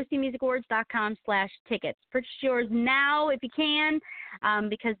at josiemusicawards.com/tickets. Purchase yours now if you can,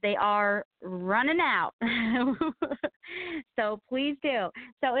 because they are running out. So please do.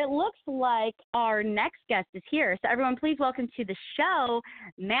 So it looks like our next guest is here. So everyone, please welcome to the show,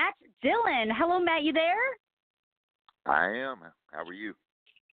 Matt Dillon. Hello, Matt. You there? I am. How are you?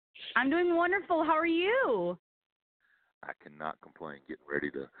 I'm doing wonderful. How are you? I cannot complain. Getting ready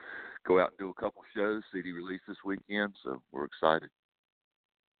to go out and do a couple shows, CD release this weekend, so we're excited.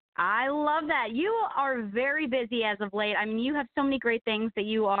 I love that. You are very busy as of late. I mean, you have so many great things that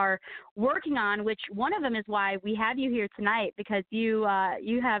you are working on, which one of them is why we have you here tonight, because you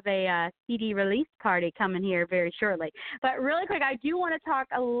have a CD release party coming here very shortly. But really quick, I do want to talk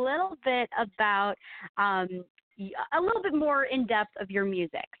a little bit about a little bit more in depth of your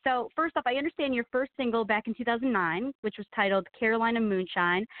music. So first off, I understand your first single back in 2009, which was titled Carolina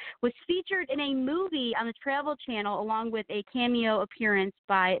Moonshine, was featured in a movie on the Travel Channel along with a cameo appearance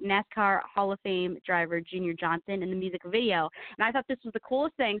by NASCAR Hall of Fame driver Junior Johnson in the music video. And I thought this was the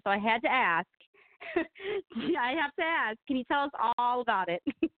coolest thing, so I had to ask. Can you tell us all about it?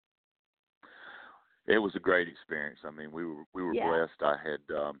 It was a great experience. I mean, we were blessed.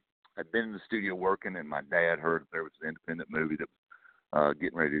 I'd been in the studio working, and my dad heard there was an independent movie that was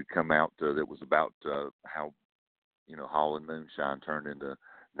getting ready to come out that was about how, Hall and Moonshine turned into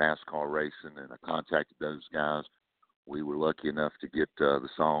NASCAR racing, and I contacted those guys. We were lucky enough to get the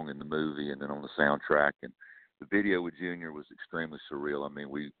song in the movie and then on the soundtrack, and the video with Junior was extremely surreal. I mean,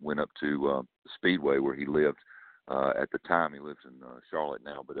 we went up to the Speedway where he lived at the time. He lives in Charlotte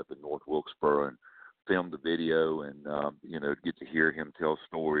now, but up in North Wilkesboro, and filmed the video, and to get to hear him tell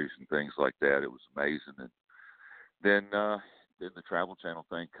stories and things like that, it was amazing. And then the Travel Channel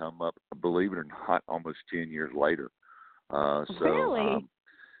thing come up, believe it or not, almost 10 years later. Really?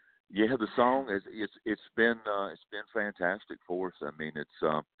 The song it's been fantastic for us. I mean, it's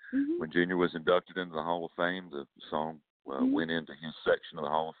when Junior was inducted into the Hall of Fame, the song went into his section of the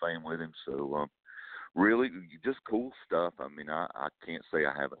Hall of Fame with him. So really, just cool stuff. I mean, I can't say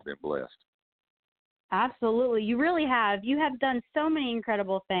I haven't been blessed. Absolutely. You really have. You have done so many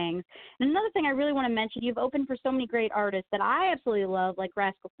incredible things. And another thing I really want to mention, you've opened for so many great artists that I absolutely love, like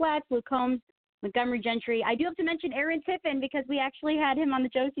Rascal Flatts, Luke Combs, Montgomery Gentry. I do have to mention Aaron Tiffin because we actually had him on the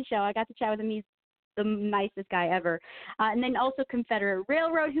Josie Show. I got to chat with him. He's the nicest guy ever. And then also Confederate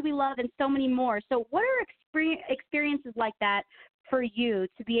Railroad, who we love, and so many more. So what are experiences like that for you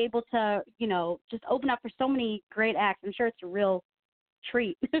to be able to, just open up for so many great acts? I'm sure it's a real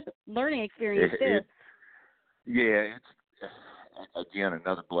treat, learning experience too. It's again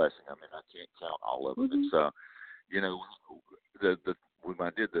another blessing. I mean, I can't count all of them. It's when I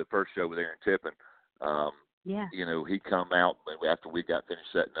did the first show with Aaron Tippin, he come out after we got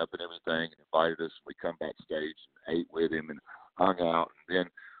finished setting up and everything, and invited us. We come backstage and ate with him and hung out. And then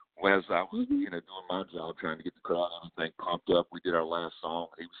as I was doing my job trying to get the crowd and everything pumped up, we did our last song.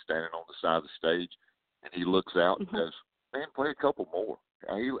 He was standing on the side of the stage, and he looks out and goes, "Man, play a couple more."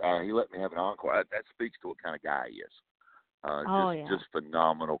 He let me have an encore. That speaks to what kind of guy he is. Just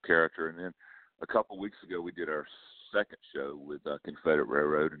phenomenal character. And then a couple weeks ago, we did our second show with Confederate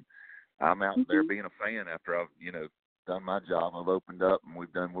Railroad, and I'm out there being a fan after I've done my job. I've opened up, and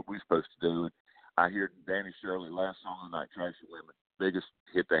we've done what we're supposed to do. And I hear Danny Shirley, last song of the night, Trashy Women, biggest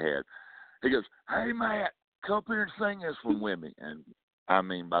hit they had. He goes, "Hey Matt, come up here and sing this one with me." And I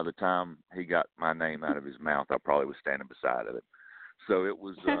mean, by the time he got my name out of his mouth, I probably was standing beside of it. So it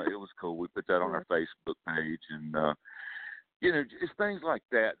was cool. We put that on our Facebook page, and it's things like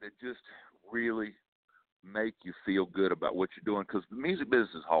that just really make you feel good about what you're doing, because the music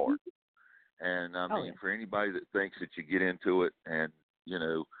business is hard. And I mean, for anybody that thinks that you get into it and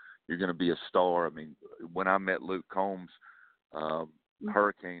you're going to be a star. I mean, when I met Luke Combs,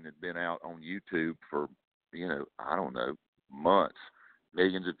 Hurricane had been out on YouTube for I don't know, months.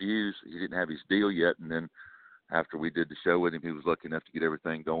 millions of views. He didn't have his deal yet, and then after we did the show with him, he was lucky enough to get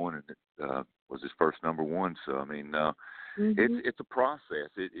everything going, and it was his first #1. So I mean, it's a process.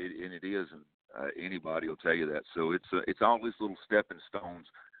 It is, and anybody will tell you that. So it's all these little stepping stones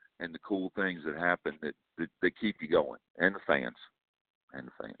and the cool things that happen that keep you going, and the fans.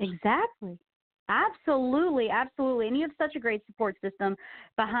 Exactly. Absolutely. And you have such a great support system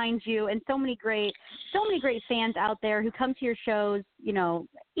behind you, and so many great fans out there who come to your shows,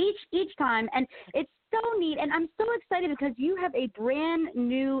 each time, and it's so neat. And I'm so excited because you have a brand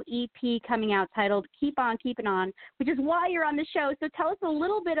new EP coming out titled Keep On Keeping On, which is why you're on the show. So tell us a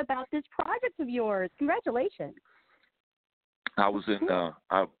little bit about this project of yours. Congratulations. I was in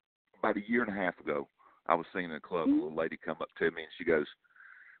about a year and a half ago, I was singing in a club, and a little lady come up to me, and she goes,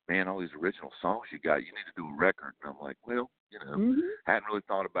 "Man, all these original songs you got, you need to do a record." And I'm like, well, hadn't really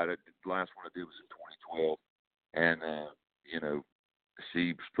thought about it. The last one I did was in 2012. And,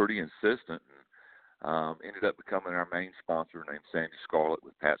 she was pretty insistent, and ended up becoming our main sponsor, named Sandy Scarlett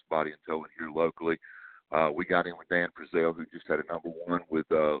with Pat's Body and Towing here locally. We got in with Dan Frizzell, who just had a #1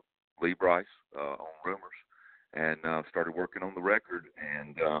 with Lee Bryce on Rumors, and started working on the record.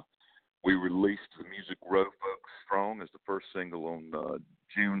 And we released The Music Row Folks Strong as the first single on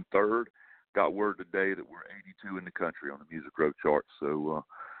June 3rd. Got word today that we're 82 in the country on the Music Row charts. So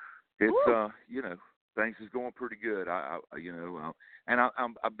it's things is going pretty good. I've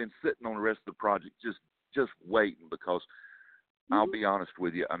been sitting on the rest of the project just waiting, because I'll be honest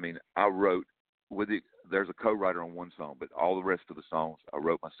with you. I mean, I wrote there's a co-writer on one song, but all the rest of the songs I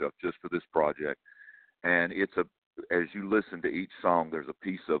wrote myself just for this project. And as you listen to each song, there's a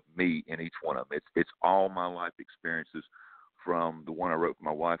piece of me in each one of them. It's all my life experiences, from the one I wrote for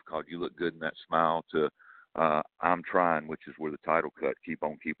my wife called "You Look Good in That Smile" to "I'm Trying," which is where the title cut "Keep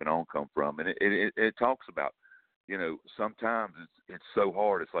On Keeping On" come from. And it talks about, sometimes it's so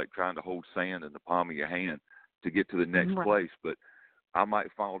hard. It's like trying to hold sand in the palm of your hand to get to the next place. But I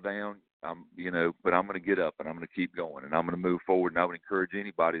might fall down, but I'm going to get up, and I'm going to keep going, and I'm going to move forward. And I would encourage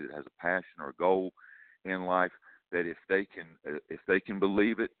anybody that has a passion or a goal in life, that if they can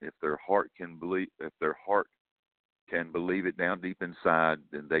believe it, if their heart can believe it down deep inside,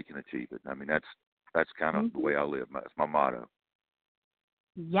 then they can achieve it. I mean, that's kind of the way I live. That's my motto.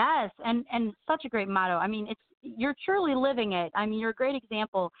 Yes, and such a great motto. I mean, you're truly living it. I mean, you're a great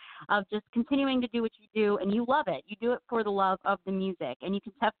example of just continuing to do what you do, and you love it. You do it for the love of the music, and you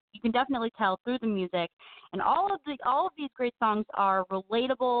can definitely tell through the music. And all of these great songs are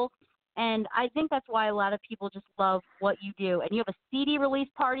relatable, and I think that's why a lot of people just love what you do. And you have a CD release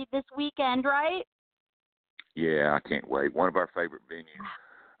party this weekend, right? Yeah, I can't wait. One of our favorite venues.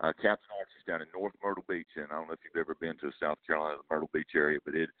 Captain Archie's down in North Myrtle Beach, and I don't know if you've ever been to South Carolina, the Myrtle Beach area,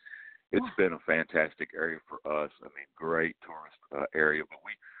 but it's been a fantastic area for us. I mean, great tourist area. But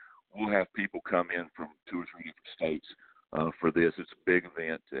we'll have people come in from 2 or 3 different states for this. It's a big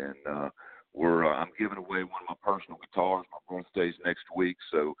event, and I'm giving away one of my personal guitars. My birthday's next week,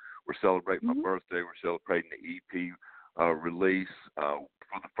 so we're celebrating my birthday. We're celebrating the EP release.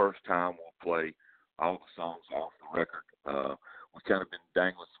 For the first time, we'll play all the songs off the record. We've kind of been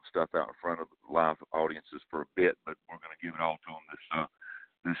dangling some stuff out in front of live audiences for a bit, but we're going to give it all to them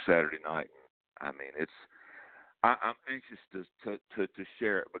this Saturday night. I mean, I'm anxious to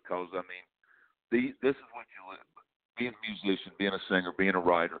share it, because I mean, this is what you live. Being a musician, being a singer, being a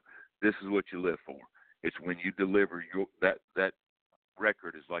writer, this is what you live for. It's when you deliver that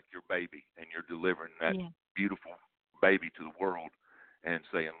record is like your baby, and you're delivering that beautiful baby to the world, and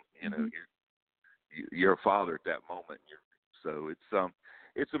saying, you're a father at that moment. So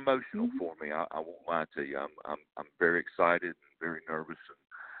it's emotional for me. I won't lie to you. I'm very excited and very nervous, and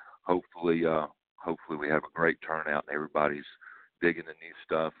hopefully we have a great turnout, and everybody's digging the new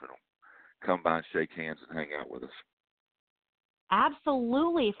stuff, and will come by and shake hands and hang out with us.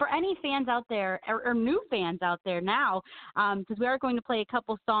 Absolutely. For any fans out there, or new fans out there now, because we are going to play a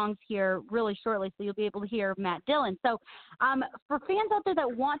couple songs here really shortly, so you'll be able to hear Matt Dillon. So for fans out there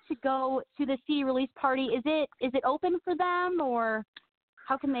that want to go to the CD release party, is it open for them, or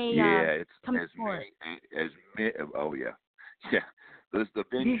how can they come forward? Oh, yeah. Yeah. The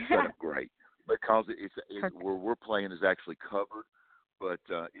venue set up great, because we're playing is actually covered, but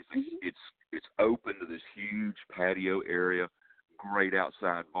it's open to this huge patio area, great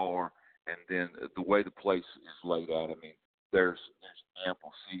outside bar, and then the way the place is laid out, I mean, there's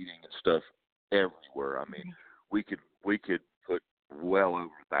ample seating and stuff everywhere. I mean, we could put well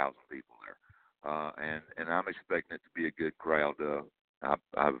over 1,000 people there, and I'm expecting it to be a good crowd.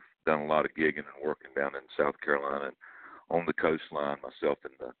 I've done a lot of gigging and working down in South Carolina and on the coastline myself,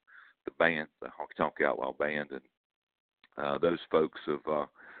 and the band, the Honky Tonk Outlaw Band, and those folks have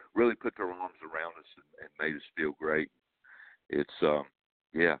really put their arms around us and made us feel great. It's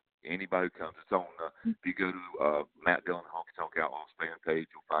yeah, anybody who comes, it's on. If you go to Matt Dillon Honky Tonk Outlaws fan page,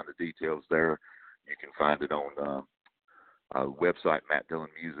 you'll find the details there. You can find it on website Matt Dillon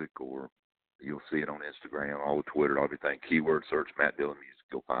Music, or you'll see it on Instagram, all the Twitter, everything. Keyword search Matt Dillon Music,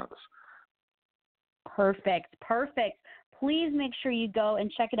 you'll find us. Perfect. Please make sure you go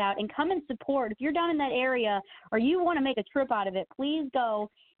and check it out and come and support. If you're down in that area or you want to make a trip out of it, please go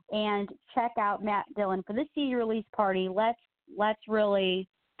and check out Matt Dillon for the CD release party. Let's really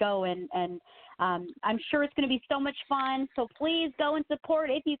go, and I'm sure it's going to be so much fun. So please go and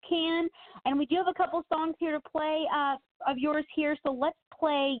support if you can. And we do have a couple songs here to play of yours here. So let's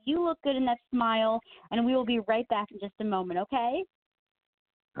play You Look Good in That Smile, and we will be right back in just a moment, okay?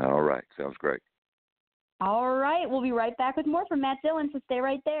 All right. Sounds great. All right. We'll be right back with more from Matt Dillon, so stay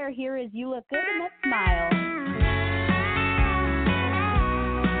right there. Here is You Look Good in That Smile.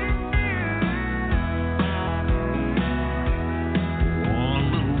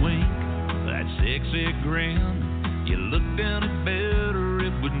 Sexy grin, you look down it better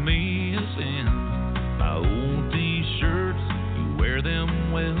if with me a sin. My old t-shirts, you wear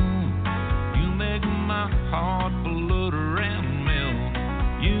them well. You make my heart flutter and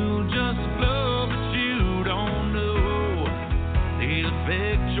melt. You just love that you don't know the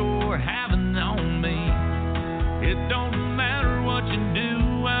effect you're having on me. It don't matter what you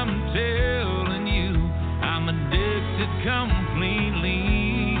do, I'm telling you, I'm addicted completely.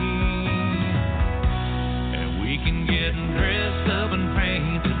 Dressed up and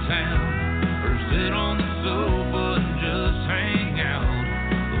paint the town, or sit on the sofa and just hang out.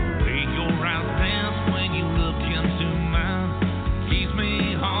 The way your eyes dance when you look into mine keeps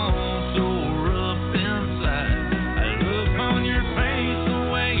me all sore up inside. I look on your face, the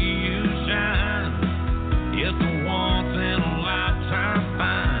way you shine, it's a once in a lifetime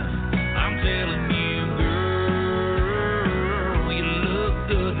find. I'm telling you, girl, you look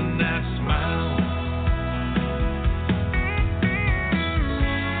good in that smile.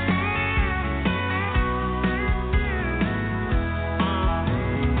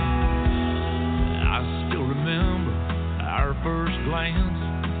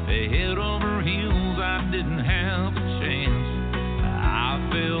 Head over heels, I didn't have a chance. I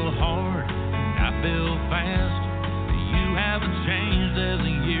fell hard, I fell fast. You haven't changed as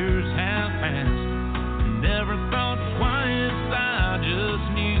the years have passed. Never thought twice, I just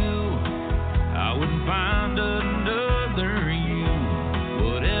knew I wouldn't find another you.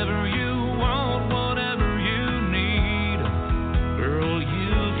 Whatever you want, whatever you need, girl,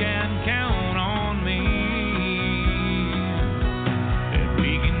 you can count on me.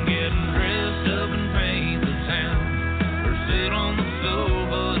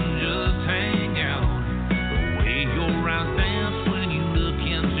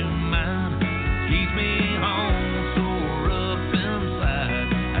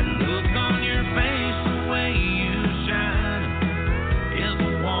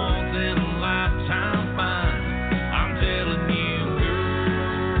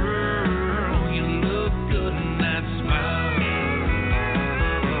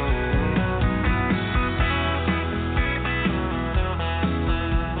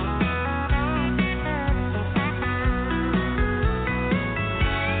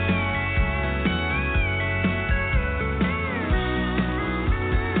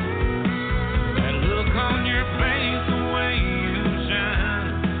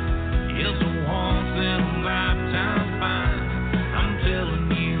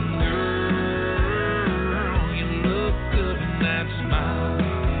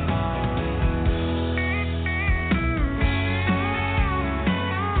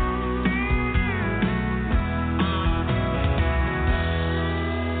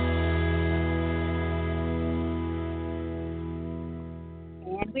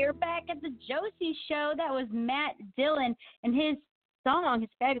 We're back at the Josie Show. That was Matt Dillon and his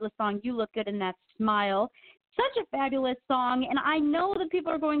fabulous song, You Look Good in That Smile. Such a fabulous song, and I know that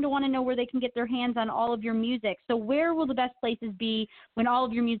people are going to want to know where they can get their hands on all of your music. So where will the best places be when all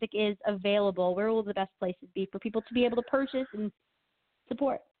of your music is available? Where will the best places be for people to be able to purchase and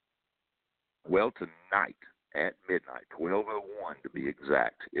support? Well, tonight at midnight, 12:01 to be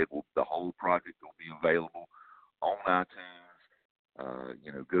exact, the whole project will be available on iTunes,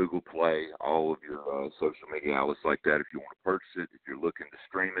 Google Play, all of your social media outlets like that. If you want to purchase it, if you're looking to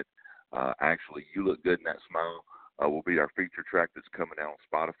stream it, actually, You Look Good in That Smile will be our feature track that's coming out on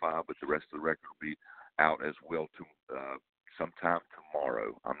Spotify, but the rest of the record will be out as well sometime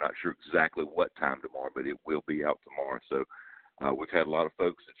tomorrow. I'm not sure exactly what time tomorrow, but it will be out tomorrow. So we've had a lot of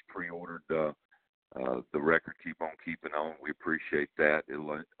folks that's pre-ordered the record Keep On Keeping On. We appreciate that.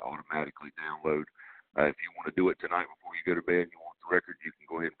 It'll automatically download. If you want to do it tonight before you go to bed and you want the record, you can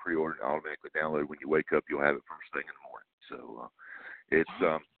go ahead and pre-order it and automatically download it. When you wake up, you'll have it first thing in the morning. So it's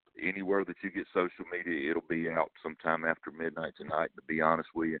anywhere that you get social media, it'll be out sometime after midnight tonight. To be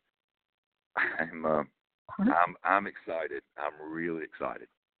honest with you, I'm excited. I'm really excited.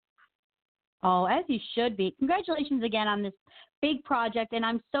 Oh, as you should be. Congratulations again on this big project, and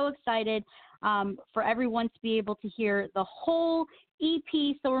I'm so excited for everyone to be able to hear the whole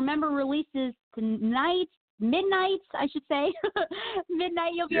EP. So remember, releases tonight, midnight, I should say.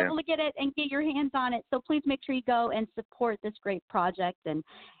 Midnight, you'll be able to get it and get your hands on it. So please make sure you go and support this great project and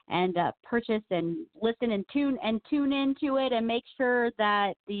purchase and listen and tune into it, and make sure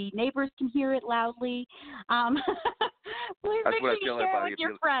that the neighbors can hear it loudly. Please make sure you share it with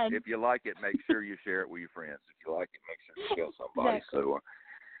your friends. If you like it, make sure you share it with your friends. If you like it, make sure you tell somebody. Exactly. So,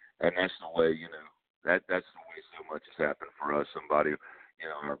 and that's the way, that's the way so much has happened for us. Somebody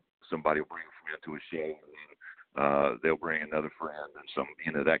will bring a friend to a show, and they'll bring another friend, and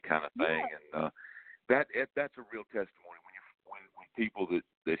that kind of thing. Yeah. And that's a real testimony when people that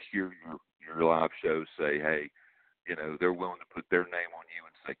hear your live shows say, hey, they're willing to put their name on you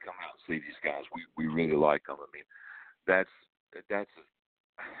and say, come out and see these guys. We really like them. I mean, that's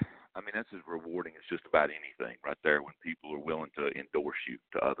as rewarding as just about anything right there, when people are willing to endorse you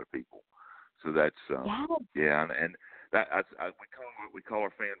to other people. So that's and that we call our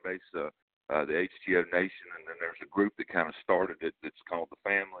fan base the HTO Nation, and then there's a group that kind of started it that's called the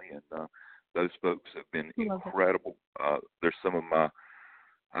Family, and those folks have been incredible. There's some of my,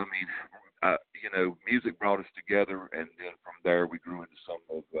 music brought us together, and then from there we grew into some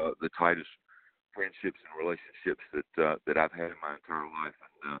of the tightest friendships and relationships that I've had in my entire life.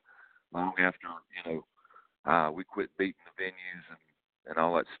 And long after we quit beating the venues and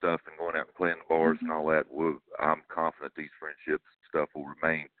all that stuff and going out and playing the bars and all that, I'm confident these friendships and stuff will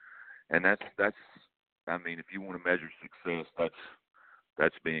remain. And that's if you want to measure success,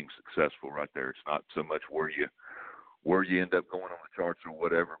 that's being successful right there. It's not so much where you end up going on the charts or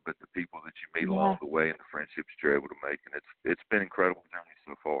whatever, but the people that you meet along the way and the friendships you're able to make. And it's been an incredible journey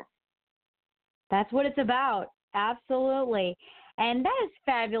so far. That's what it's about. Absolutely. And that is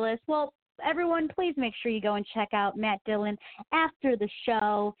fabulous. Well, everyone, please make sure you go and check out Matt Dillon after the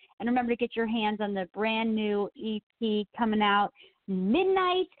show. And remember to get your hands on the brand new EP coming out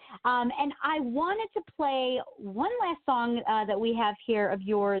midnight. And I wanted to play one last song that we have here of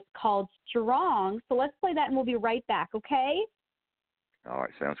yours called Strong. So let's play that and we'll be right back, okay? All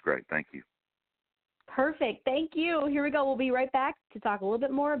right, sounds great. Thank you. Perfect. Thank you. Here we go. We'll be right back to talk a little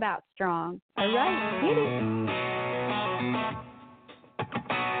bit more about Strong. All right, hit it.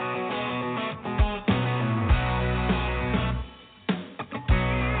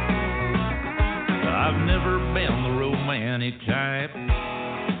 I've never been the romantic type.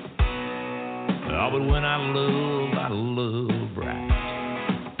 Oh, but when I love right.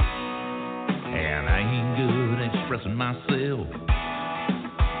 And I ain't good at expressing myself.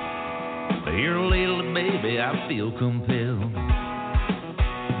 But here lately, baby, I feel compelled.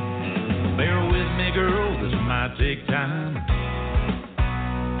 Bear with me, girl, this might take time.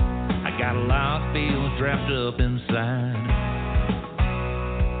 I got a lot of feelings trapped up inside.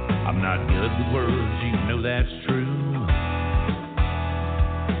 I'm not good with words, you know that's true.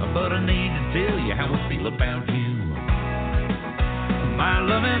 But I need to tell you how I feel about you. My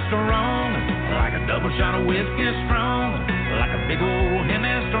love is strong, like a double shot of whiskey strong, like a big old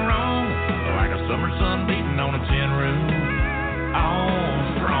Hemi strong, like a summer sun beating on a tin roof.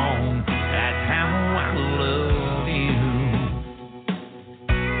 All strong, that's how I love you.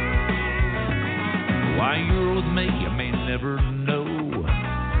 Why you're with me, I may never know.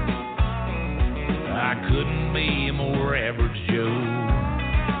 I couldn't be a more average Joe.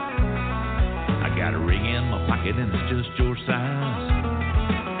 I got a ring in my pocket and it's just your size.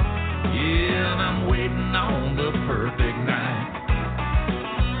 Yeah, and I'm waiting on the perfect night.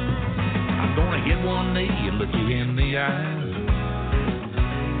 I'm gonna hit one knee and look you in the eyes.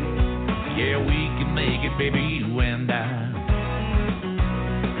 Yeah, we can make it, baby, you and I.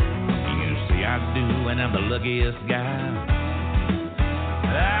 You see I do, and I'm the luckiest guy.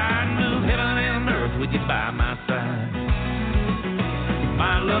 I'd move heaven and earth with you by my side.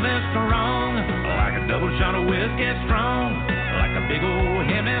 My love is strong, like a double shot of whiskey strong, like a big old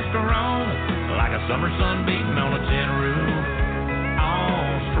Hemi strong, like a summer sun beating on a tin roof. All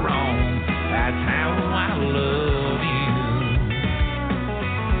strong, that's how I love you.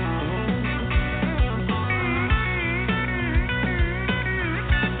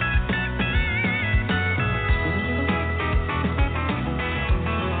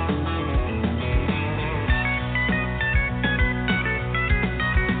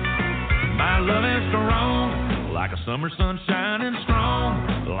 summer sun shining strong,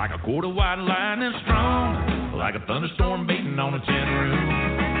 like a quart of white lightning strong, like a thunderstorm beating on a tin roof.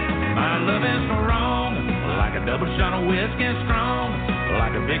 My love is strong, like a double shot of whiskey strong,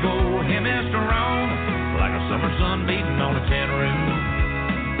 like a big old Hemi strong, like a summer sun beating on a tin roof.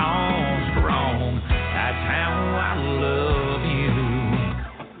 Oh, strong, that's how I love you.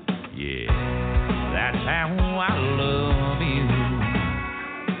 Yeah, that's how I love you.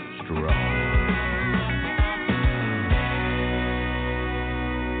 Strong.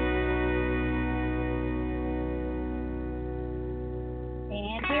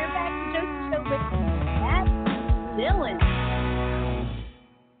 And we're back to Josie Show with Matt Dillon.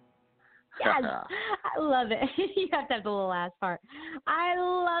 Yes, I love it. You have to have the little last part. I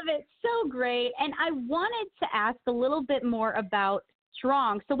love it. So great. And I wanted to ask a little bit more about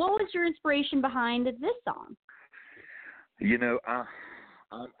Strong. So what was your inspiration behind this song? You know, I'm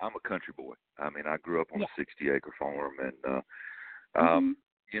a country boy. I mean, I grew up on a 60-acre farm, and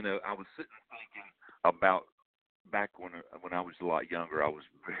you know, I was sitting thinking about back when I was a lot younger. I was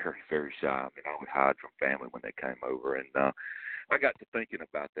very, very shy. I mean, I would hide from family when they came over, and I got to thinking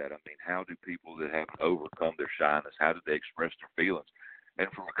about that. I mean, how do people that have overcome their shyness, how do they express their feelings? And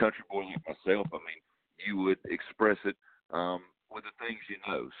from a country boy like myself, I mean, you would express it with the things you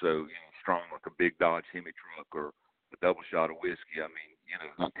know. So, you know, strong like a big Dodge Hemi truck or a double shot of whiskey. I mean, you know,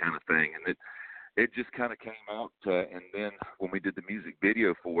 that kind of thing. And it just kind of came out. And then when we did the music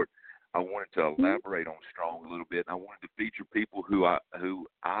video for it, I wanted to elaborate on strong a little bit. And I wanted to feature people who I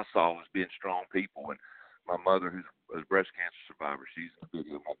saw as being strong people. And my mother, who's a breast cancer survivor, she's in the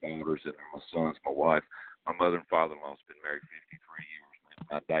video. My daughters and my sons, my wife, my mother and father-in-law has been married 53 years.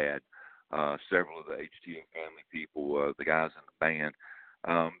 My dad, several of the HTA family people, the guys in the band,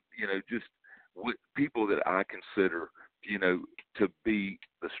 you know, just people that I consider, you know, to be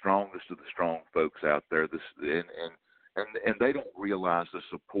the strongest of the strong folks out there. And they don't realize the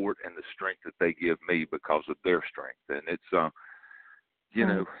support and the strength that they give me because of their strength. And it's, you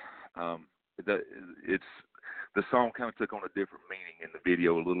know, the song kind of took on a different meaning in the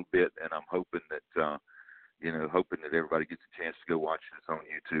video a little bit, and I'm hoping that, you know, hoping that everybody gets a chance to go watch it. It's on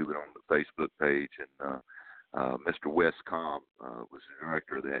YouTube and on the Facebook page. And Mr. Wes Cobb was the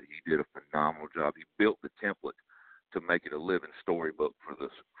director of that. He did a phenomenal job. He built the template to make it a living storybook for the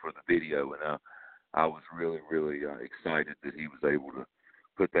video, and I was really, really excited that he was able to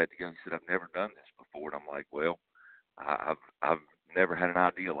put that together. He said, "I've never done this before," and I'm like, "Well, I've never had an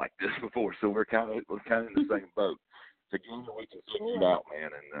idea like this before." So we're kind of in the same boat. Together we can figure it out,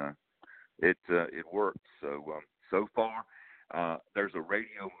 man, and it worked. So far, there's a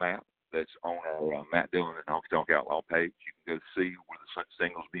radio map that's on our Matt Dillon and Honky Tonk Outlaw page. You can go see where the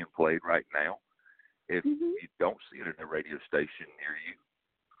single's being played right now. If you don't see it in a radio station near you,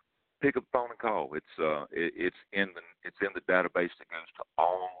 pick up the phone and call. It's in the database that goes to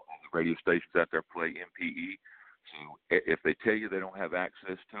all of the radio stations out there play MPE. So if they tell you they don't have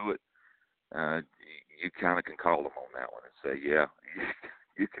access to it, you kind of can call them on that one and say, "Yeah,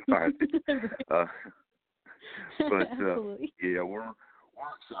 you can find it." But yeah, we're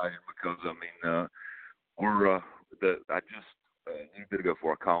excited because I mean I just a bit ago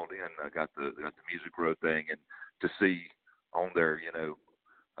before I called in, I got the Music Row thing, and to see on there, you know,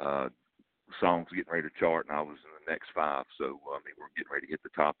 songs getting ready to chart, and I was in the next 5. So I mean, we're getting ready to hit the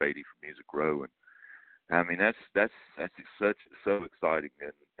top 80 for Music Row, and I mean that's so exciting,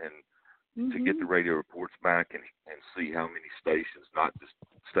 and to get the radio reports back and see how many stations, not just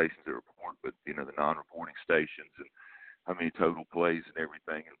stations that report, but you know the non-reporting stations, and how many total plays and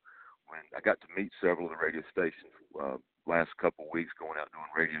everything. And when I got to meet several of the radio stations last couple of weeks, going out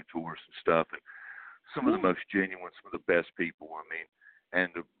doing radio tours and stuff, and some of the most genuine, some of the best people. I mean,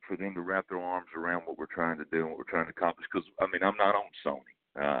 and for them to wrap their arms around what we're trying to do and what we're trying to accomplish. Because I mean, I'm not on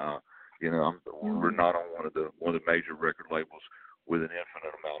Sony. You know, we're not on one of the major record labels with an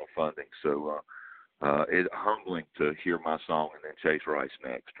infinite amount of funding. So it's humbling to hear my song and then Chase Rice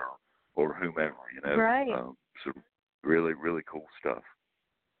next, or whomever. You know, right? So really, really cool stuff.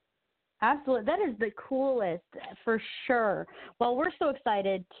 Absolutely. That is the coolest for sure. Well, we're so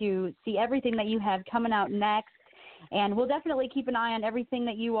excited to see everything that you have coming out next. And we'll definitely keep an eye on everything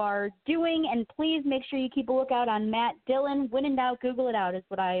that you are doing. And please make sure you keep a lookout on Matt Dillon. When in doubt, Google it out is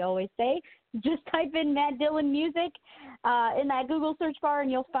what I always say. Just type in Matt Dillon music in that Google search bar,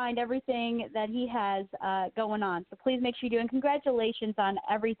 and you'll find everything that he has going on. So please make sure you do. And congratulations on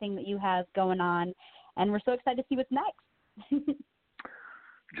everything that you have going on. And we're so excited to see what's next.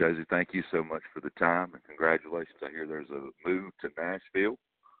 Josie, thank you so much for the time, and congratulations. I hear there's a move to Nashville.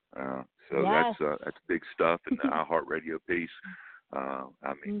 So yes. that's big stuff in the iHeartRadio piece.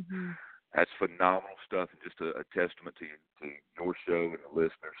 I mean, that's phenomenal stuff, and just a testament to your show and the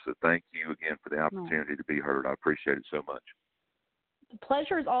listeners. So thank you again for the opportunity to be heard. I appreciate it so much. The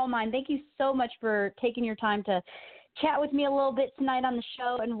pleasure is all mine. Thank you so much for taking your time to chat with me a little bit tonight on the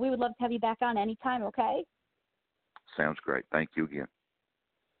show, and we would love to have you back on anytime, okay? Sounds great. Thank you again.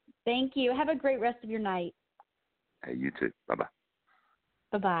 Thank you. Have a great rest of your night. Hey, you too. Bye-bye.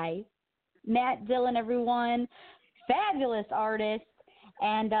 Bye-bye. Matt Dillon, everyone. Fabulous artist.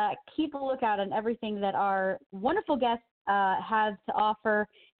 And keep a lookout on everything that our wonderful guests have to offer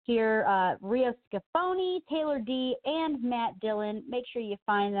here. Rio Scafone, Taylor D, and Matt Dillon. Make sure you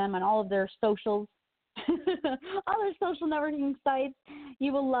find them on all of their socials. All their social networking sites.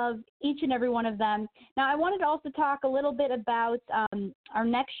 You will love each and every one of them. Now, I wanted to also talk a little bit about our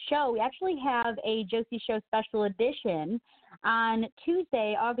next show. We actually have a Josie Show special edition on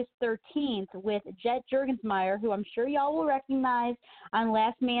Tuesday, August 13th, with Jet Jurgensmeyer, who I'm sure y'all will recognize on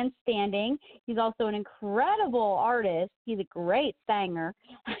Last Man Standing. He's also an incredible artist. He's a great singer.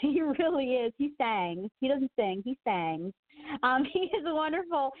 He really is. He sang. He doesn't sing. He sang. He is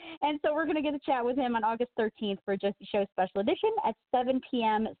wonderful. And so we're going to get a chat with him on August 13th for a Josie Show special edition at 7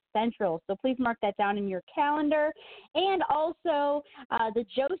 p.m. Central. So please mark that down in your calendar. And also the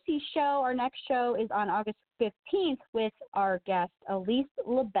Josie Show, our next show, is on August 15th with our guest, Elise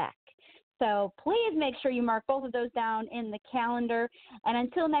Lebec. So please make sure you mark both of those down in the calendar. And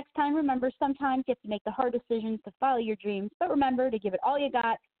until next time, remember, sometimes you have to make the hard decisions to follow your dreams. But remember to give it all you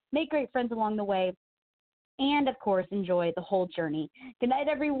got, make great friends along the way, and, of course, enjoy the whole journey. Good night,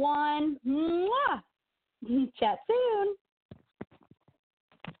 everyone. Mwah! Chat soon.